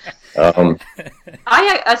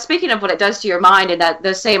 Speaking of what it does to your mind, and that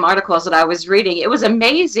the same articles that I was reading, it was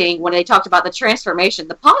amazing when they talked about the transformation,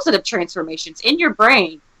 the positive transformations in your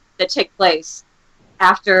brain that take place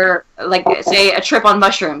after, like, say, a trip on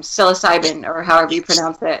mushrooms, psilocybin, or however you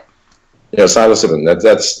pronounce it. Yeah, psilocybin.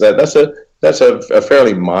 That's a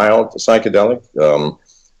fairly mild psychedelic.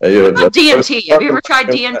 DMT. Have you ever tried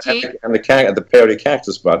DMT? And the peyote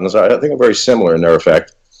cactus buttons, I think, are very similar in their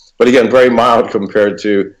effect. But again, very mild compared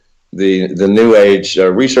to the new age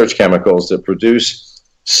research chemicals that produce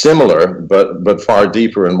similar but far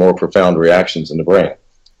deeper and more profound reactions in the brain.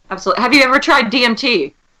 Absolutely. Have you ever tried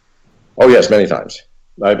DMT? Oh, yes, many times.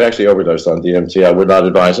 I've actually overdosed on DMT. I would not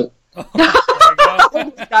advise it.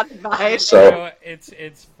 So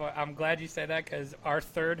I'm glad you said that, because our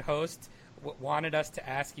third host wanted us to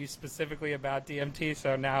ask you specifically about DMT,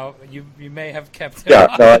 so now you may have kept it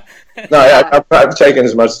on. I've taken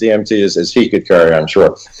as much DMT as he could carry, I'm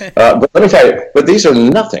sure. But let me tell you, these are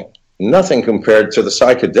nothing compared to the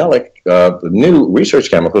psychedelic, the new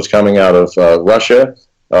research chemicals coming out of Russia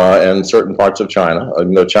and certain parts of China.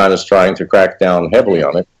 Even though China's trying to crack down heavily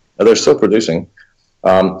on it, they're still producing.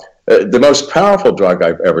 The most powerful drug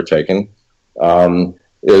I've ever taken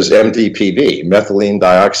is MDPV, methylene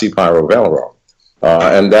dioxypyrovalerone.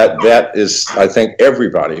 And that is, I think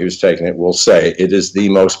everybody who's taken it will say it is the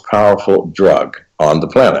most powerful drug on the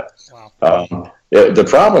planet. Wow. The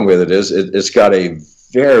problem with it is it's got a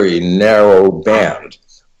very narrow band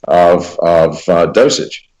of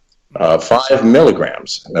dosage, 5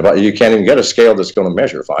 milligrams. You can't even get a scale that's going to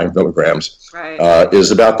measure 5 milligrams,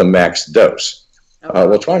 is about the max dose.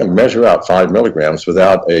 We're trying to measure out 5 milligrams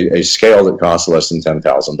without a scale that costs less than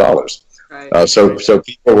 $10,000. Right. So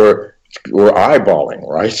people were eyeballing,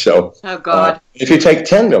 right? So if you take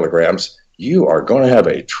 10 milligrams, you are going to have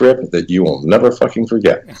a trip that you will never fucking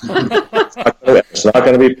forget. It's not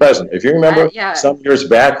going to be pleasant. If you remember some years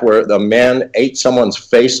back where the man ate someone's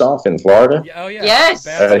face off in Florida. Oh, yeah. Yes.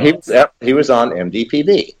 He was on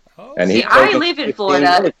MDPV. Oh. And I live in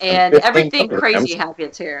Florida, and everything crazy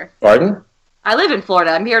happens here. Pardon? I live in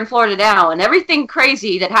Florida. I'm here in Florida now, and everything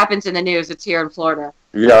crazy that happens in the news, it's here in Florida.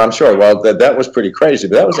 Yeah, I'm sure. Well, that was pretty crazy,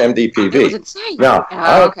 but that was MDPV. It was insane. Now,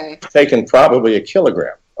 I've taken probably 1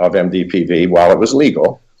 kilogram of MDPV while it was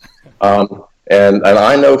legal, and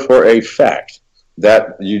I know for a fact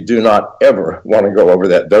that you do not ever want to go over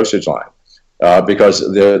that dosage line because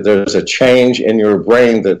there's a change in your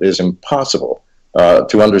brain that is impossible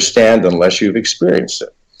to understand unless you've experienced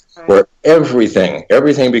it. Where everything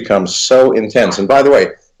becomes so intense. And by the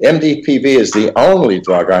way, MDPV is the only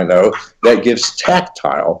drug I know that gives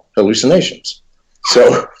tactile hallucinations.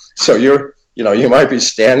 So you might be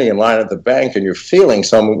standing in line at the bank and you're feeling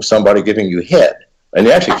somebody giving you head, and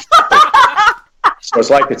you actually so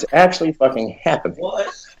it's like it's actually fucking happening.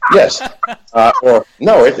 What? Yes. Or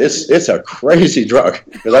no, it's a crazy drug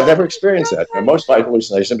because I've never experienced that. And most of my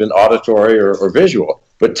hallucinations have been auditory or visual,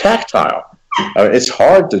 but tactile. It's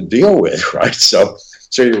hard to deal with, right? So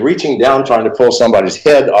you're reaching down trying to pull somebody's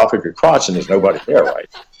head off of your crotch, and there's nobody there, right?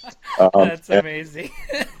 That's amazing.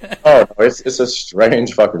 It's a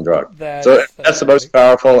strange fucking drug. That's the most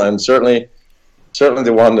powerful, and certainly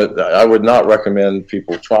the one that I would not recommend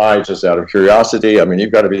people try just out of curiosity. I mean,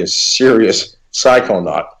 you've got to be a serious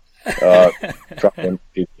psychonaut.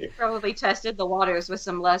 Probably tested the waters with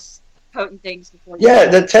some less potent things before.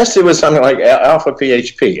 The tested was something like alpha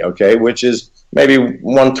PHP, okay, which is maybe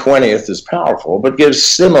 1/20th as powerful, but gives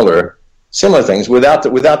similar things without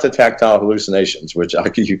the tactile hallucinations, which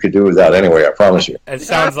you could do without anyway. I promise you. It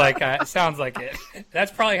sounds like it.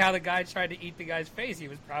 That's probably how the guy tried to eat the guy's face. He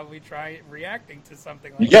was probably reacting to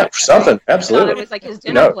something like that. Yeah, something absolutely. I thought it was like his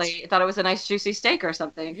dinner plate. I thought it was a nice juicy steak or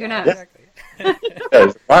something. Who knows? Exactly.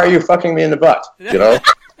 Why are you fucking me in the butt? You know.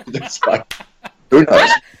 It's like, who knows?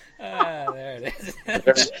 There it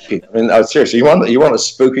is. I mean, seriously, you want a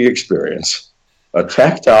spooky experience, a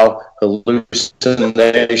tactile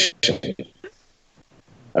hallucination.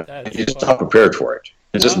 You're just not prepared for it.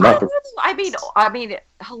 It's just not. I mean,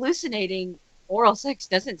 hallucinating oral sex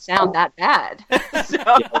doesn't sound that bad.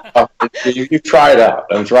 You try it out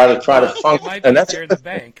and try to function, and that's the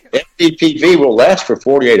bank. MDPV will last for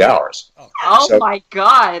 48 hours. Oh my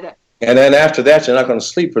God! And then after that, you're not going to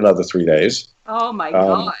sleep for another 3 days. Oh my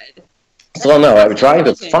God! So no, I'm trying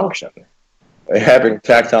to function. Having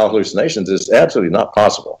tactile hallucinations is absolutely not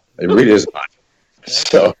possible. It really is not.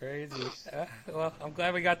 That's crazy. Well, I'm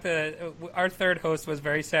glad we got our third host was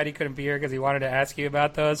very sad he couldn't be here because he wanted to ask you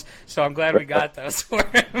about those. So I'm glad we got those for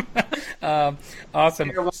him. Awesome.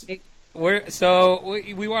 We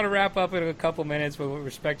want to wrap up in a couple minutes, but we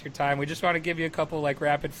respect your time. We just want to give you a couple like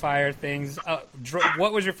rapid fire things.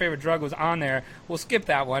 What was your favorite drug was on there? We'll skip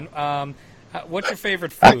that one. What's your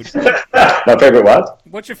favorite food? My favorite what?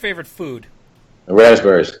 What's your favorite food?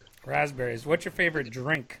 Raspberries. Raspberries. What's your favorite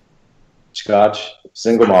drink? Scotch,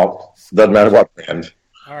 single malt, doesn't matter what brand.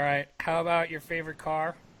 All right. How about your favorite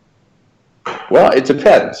car? Well, it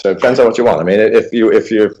depends. So it depends on what you want. I mean,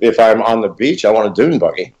 if I'm on the beach, I want a dune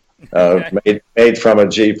buggy, made from a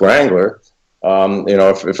Jeep Wrangler.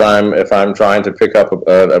 If I'm trying to pick up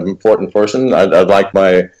an important person, I'd like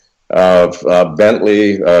my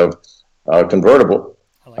Bentley convertible.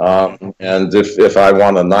 And if I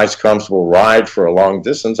want a nice, comfortable ride for a long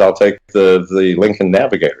distance, I'll take the Lincoln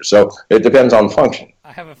Navigator. So it depends on function.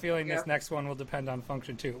 I have a feeling this next one will depend on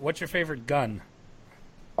function too. What's your favorite gun?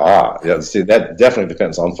 See, that definitely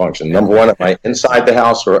depends on function. Number one, am I inside the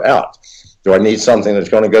house or out? Do I need something that's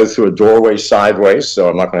going to go through a doorway sideways? So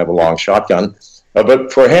I'm not going to have a long shotgun.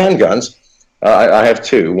 But for handguns, I have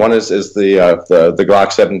two. One is the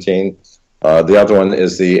Glock 17. The other one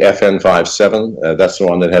is the FN57. That's the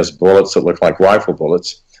one that has bullets that look like rifle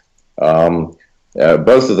bullets.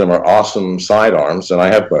 Both of them are awesome sidearms, and I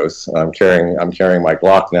have both. I'm carrying my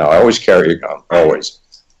Glock now. I always carry a gun, always.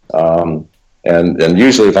 And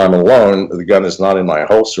usually, if I'm alone, the gun is not in my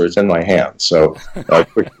holster; it's in my hand. So,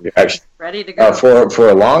 actually, ready to go. For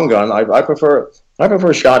a long gun, I prefer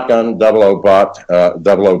shotgun, 00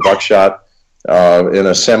 buckshot. In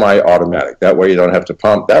a semi-automatic. That way you don't have to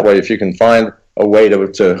pump. That way, if you can find a way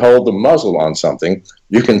to hold the muzzle on something,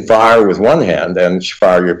 you can fire with one hand and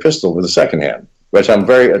fire your pistol with the second hand, which I'm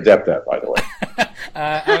very adept at, by the way.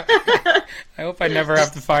 I hope I never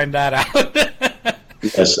have to find that out.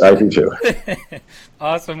 Yes, I do too.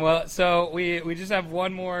 Awesome. Well, so we just have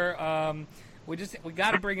one more. We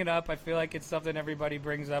got to bring it up. I feel like it's something everybody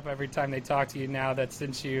brings up every time they talk to you now. That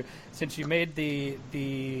since you made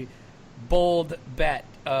the bold bet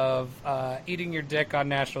of eating your dick on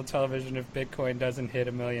national television if Bitcoin doesn't hit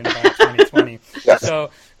 1 million by 2020. Yes.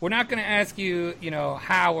 So we're not going to ask you,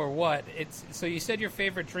 how or what. So you said your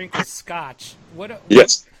favorite drink is Scotch.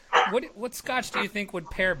 Yes. What Scotch do you think would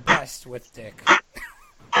pair best with dick?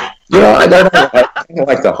 I don't know. I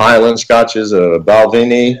like the Highland Scotches,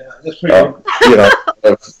 Balvenie,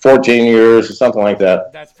 14 years or something like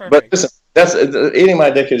that. That's perfect. But listen, eating my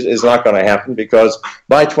dick is not going to happen because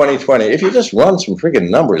by 2020, if you just run some freaking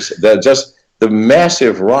numbers, just the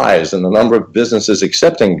massive rise in the number of businesses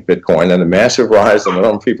accepting Bitcoin and the massive rise in the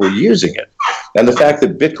number of people using it, and the fact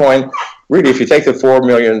that Bitcoin, really, if you take the 4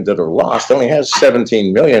 million that are lost, only has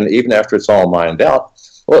 17 million even after it's all mined out.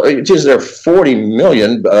 Well, there are 40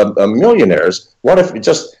 million millionaires. What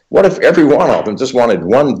if every one of them just wanted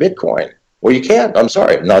one Bitcoin? Well, you can't. I'm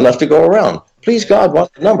sorry, not enough to go around. Please God,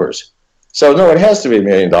 want the numbers. So, no, it has to be $1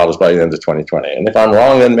 million by the end of 2020. And if I'm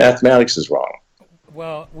wrong, then mathematics is wrong.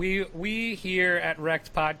 Well, we here at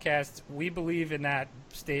Wrecked Podcast, we believe in that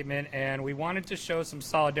statement, and we wanted to show some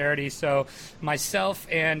solidarity. So myself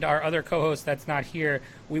and our other co-host that's not here,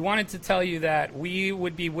 we wanted to tell you that we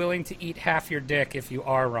would be willing to eat half your dick if you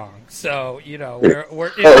are wrong. So,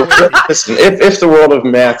 we're listen, if the world of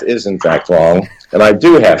math is in fact wrong, and I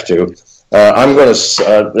do have to, I'm going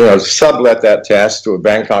to sublet that task to a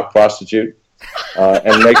Bangkok prostitute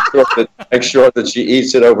and make sure that she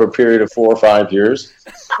eats it over a period of 4 or 5 years.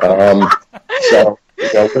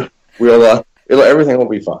 Everything will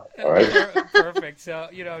be fine. All right. Perfect. So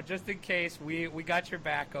just in case, we got your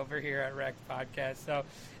back over here at Wrecked Podcast. So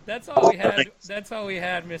that's all we had. That's all we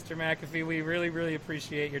had, Mr. McAfee. We really, really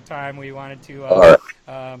appreciate your time. We wanted to.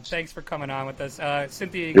 Thanks for coming on with us,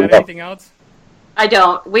 Cynthia. You got anything else? I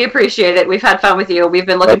don't. We appreciate it. We've had fun with you. We've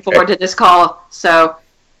been looking forward to this call. So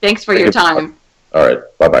thanks for your time. All right.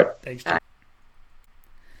 Bye-bye. Thanks.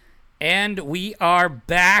 And we are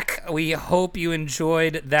back. We hope you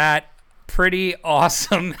enjoyed that pretty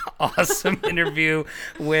awesome interview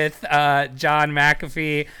with John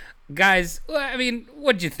McAfee. Guys, I mean,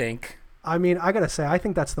 what'd you think? I mean, I gotta say, I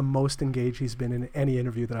think that's the most engaged he's been in any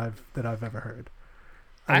interview that I've ever heard.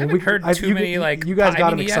 I haven't heard too many You guys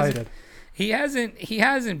got him excited. He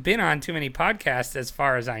hasn't been on too many podcasts as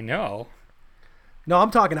far as I know. No,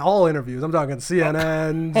 I'm talking all interviews. I'm talking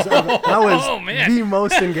CNN. That was the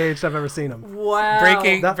most engaged I've ever seen him. Wow.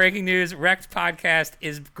 Breaking news, Wrecked podcast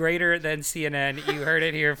is greater than CNN. You heard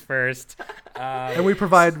it here first. And we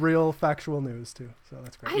provide real factual news too. So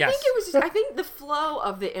that's great. I think the flow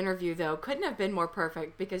of the interview though couldn't have been more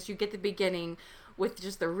perfect, because you get the beginning with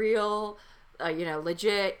just the real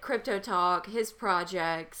legit crypto talk, his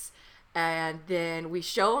projects, and then we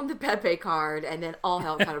show him the Pepe card, and then all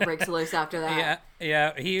hell kind of breaks loose after that.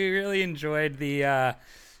 Yeah, he really enjoyed the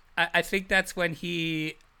I think that's when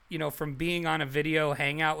he, from being on a video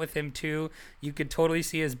hangout with him too, you could totally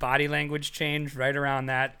see his body language change right around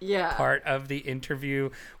that part of the interview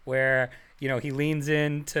where, he leans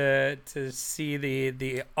in to see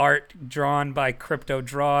the art drawn by Crypto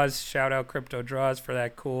Draws. Shout out Crypto Draws for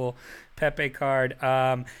that cool Pepe card.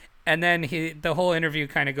 And then the whole interview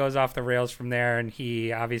kind of goes off the rails from there, and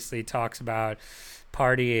he obviously talks about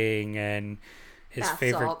partying and his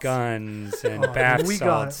favorite guns and bath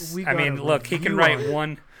salts. Look, he can write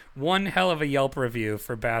one hell of a Yelp review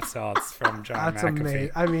for bath salts from John McAfee.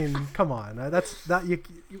 Amazing. I mean, come on.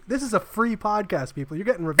 This is a free podcast, people. You're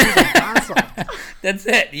getting reviews of bath salts. That's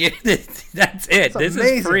it. That's it. This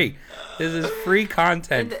is free. This is free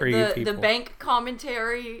content for you people. The bank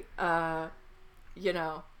commentary,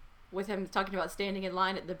 with him talking about standing in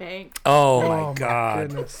line at the bank. Oh my God.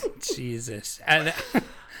 Goodness. Jesus. And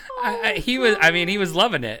he was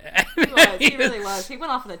loving it. He really was. He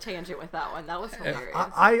went off on a tangent with that one. That was hilarious.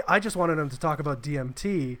 I just wanted him to talk about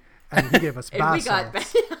DMT, and he gave us bath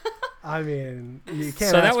salts. I mean, you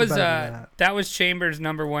can't ask for better than that was Chambers'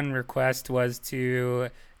 number one request, was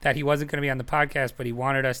that he wasn't going to be on the podcast, but he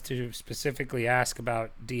wanted us to specifically ask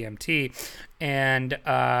about DMT. And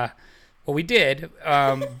well, we did,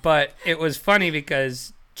 but it was funny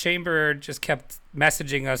because Chamber just kept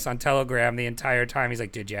messaging us on Telegram the entire time. He's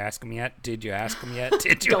like, "Did you ask him yet? Did you ask him yet?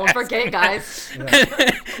 Did you?" Don't forget, guys.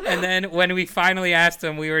 And then when we finally asked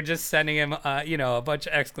him, we were just sending him, a bunch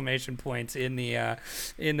of exclamation points in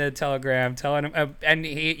the Telegram, telling him, and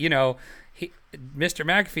he, Mr.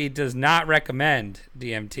 McAfee does not recommend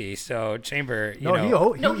DMT. So Chamber, he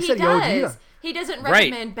does. He doesn't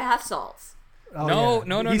recommend bath salts. Oh,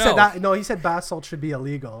 no. He said that. No, he said bath salt should be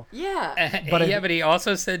illegal. Yeah. But he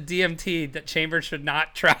also said DMT that Chambers should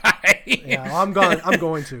not try. Yeah, well, I'm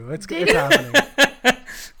going to. It's happening.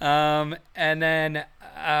 And then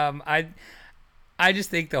I just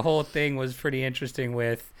think the whole thing was pretty interesting.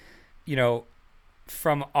 With,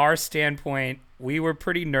 from our standpoint, we were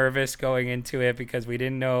pretty nervous going into it because we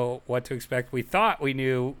didn't know what to expect. We thought we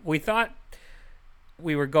knew. We thought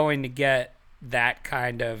we were going to get that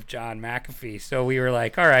kind of John McAfee. So we were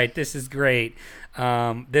like, all right, this is great.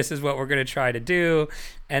 This is what we're going to try to do.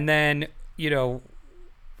 And then,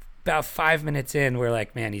 about 5 minutes in, we're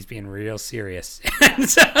like, man, he's being real serious.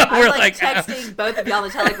 So we're like texting both of y'all on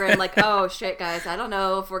the Telegram, like, oh shit, guys, I don't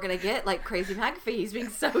know if we're going to get like crazy McAfee. He's being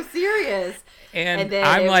so serious. And then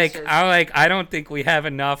I'm like, I don't think we have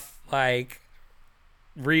enough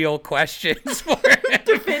real questions for him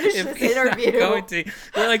to finish this interview.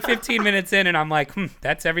 We're like 15 minutes in, and I'm like,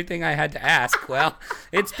 that's everything I had to ask. Well,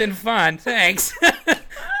 it's been fun. Thanks.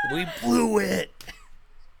 We blew it.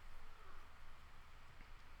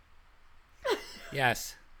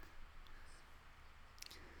 Yes.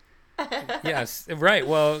 Yes, right.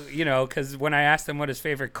 Well, because when I asked him what his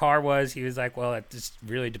favorite car was, he was like, well, it just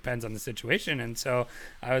really depends on the situation. And so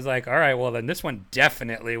I was like, all right, well, then this one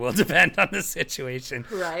definitely will depend on the situation.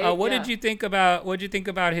 Right. What did you think about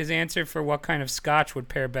his answer for what kind of scotch would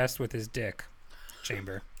pair best with his dick,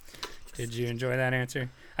 Chamber? Did you enjoy that answer?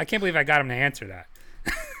 I can't believe I got him to answer that.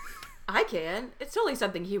 I can. It's totally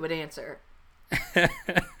something he would answer.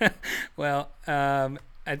 Well,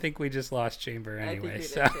 I think we just lost Chamber anyway.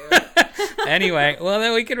 So anyway, well,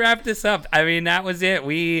 then we can wrap this up. I mean, that was it.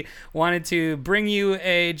 We wanted to bring you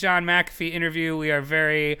a John McAfee interview. We are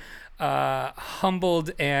very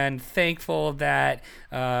humbled and thankful that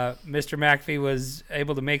Mr. McAfee was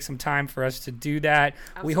able to make some time for us to do that.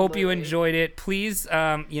 Absolutely. We hope you enjoyed it. Please,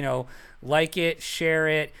 like it, share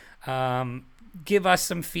it, give us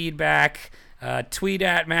some feedback. Tweet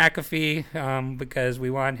at McAfee because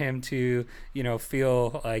we want him to,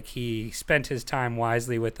 feel like he spent his time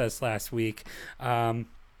wisely with us last week.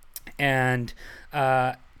 And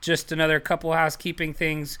just another couple housekeeping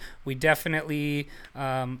things. We definitely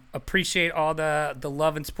appreciate all the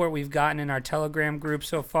love and support we've gotten in our Telegram group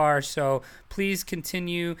so far. So please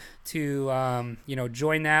continue to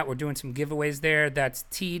join that. We're doing some giveaways there. That's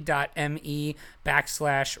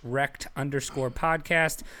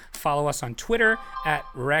t.me/rect_podcast. Follow us on Twitter at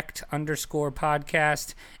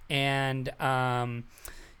rect_podcast. And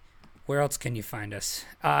where else can you find us?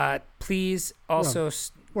 Please also...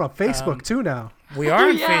 We're on Facebook too now. We are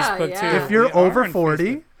on Facebook too. If you're over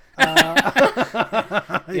 40,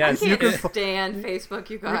 yes, you can stand Facebook.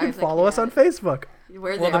 You guys, you can follow us on Facebook.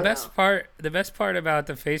 Well, the best part about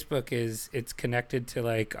the Facebook is it's connected to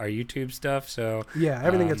like our YouTube stuff. So yeah,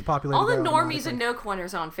 everything gets populated. All the normies and no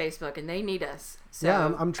corners on Facebook, and they need us. So.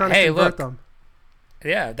 Yeah, I'm trying to convert them.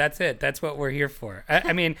 Yeah, that's it. That's what we're here for.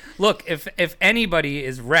 I mean, look, if anybody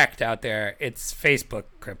is wrecked out there, it's Facebook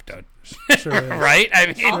crypto. Sure right? I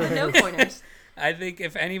mean, all the no corners. I think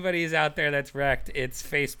if anybody's out there that's wrecked, it's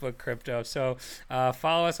Facebook crypto. So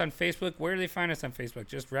follow us on Facebook. Where do they find us on Facebook?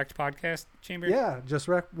 Just Wrecked Podcast Chamber? Yeah, just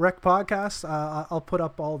Wrecked Podcast. I'll put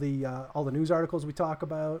up all the news articles we talk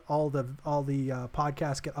about. All the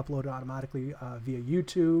podcasts get uploaded automatically via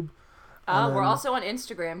YouTube. We're also on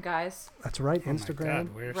Instagram, guys. That's right,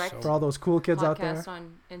 Instagram. My God, for all those cool kids out there. Podcast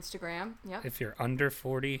on Instagram. Yep. If you're under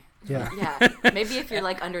 40. Yeah. Yeah. Maybe if you're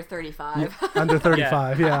like under 35. Under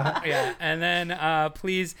 35, yeah. Yeah. And then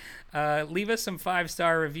please leave us some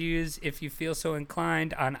 5-star reviews if you feel so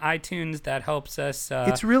inclined on iTunes. That helps us.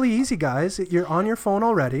 It's really easy, guys. You're on your phone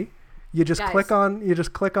already. You just click on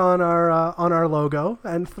our logo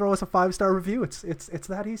and throw us a 5-star review. It's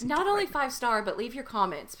that easy. Not only 5-star, but leave your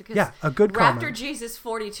comments because a good Raptor comment. Jesus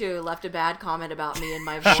 42 left a bad comment about me and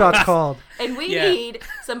my voice. Shots called. And we need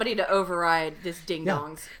somebody to override this ding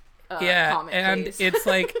dongs. Comment, and please. It's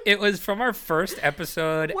like it was from our first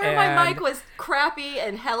episode where my mic was crappy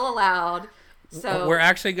and hella loud. So we're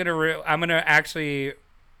actually I'm gonna actually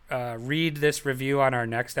read this review on our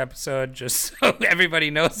next episode, just so everybody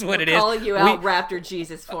knows what it is. Calling you out, Raptor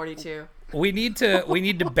Jesus 42. We need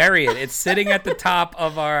to bury it. It's sitting at the top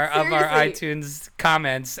of our iTunes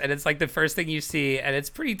comments, and it's like the first thing you see, and it's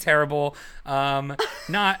pretty terrible. Not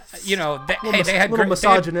they had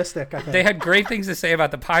misogynistic. I think they had great things to say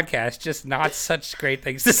about the podcast, just not such great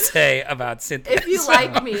things to say about Cynthia. If you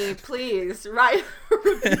like me, please write a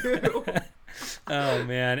review. Oh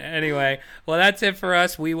man. Anyway, well, that's it for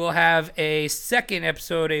us. We will have a second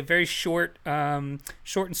episode, a very short and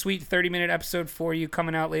sweet 30-minute episode for you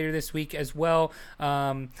coming out later this week as well.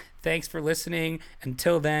 Thanks for listening.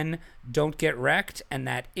 Until then, don't get wrecked, and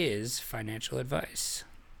that is financial advice.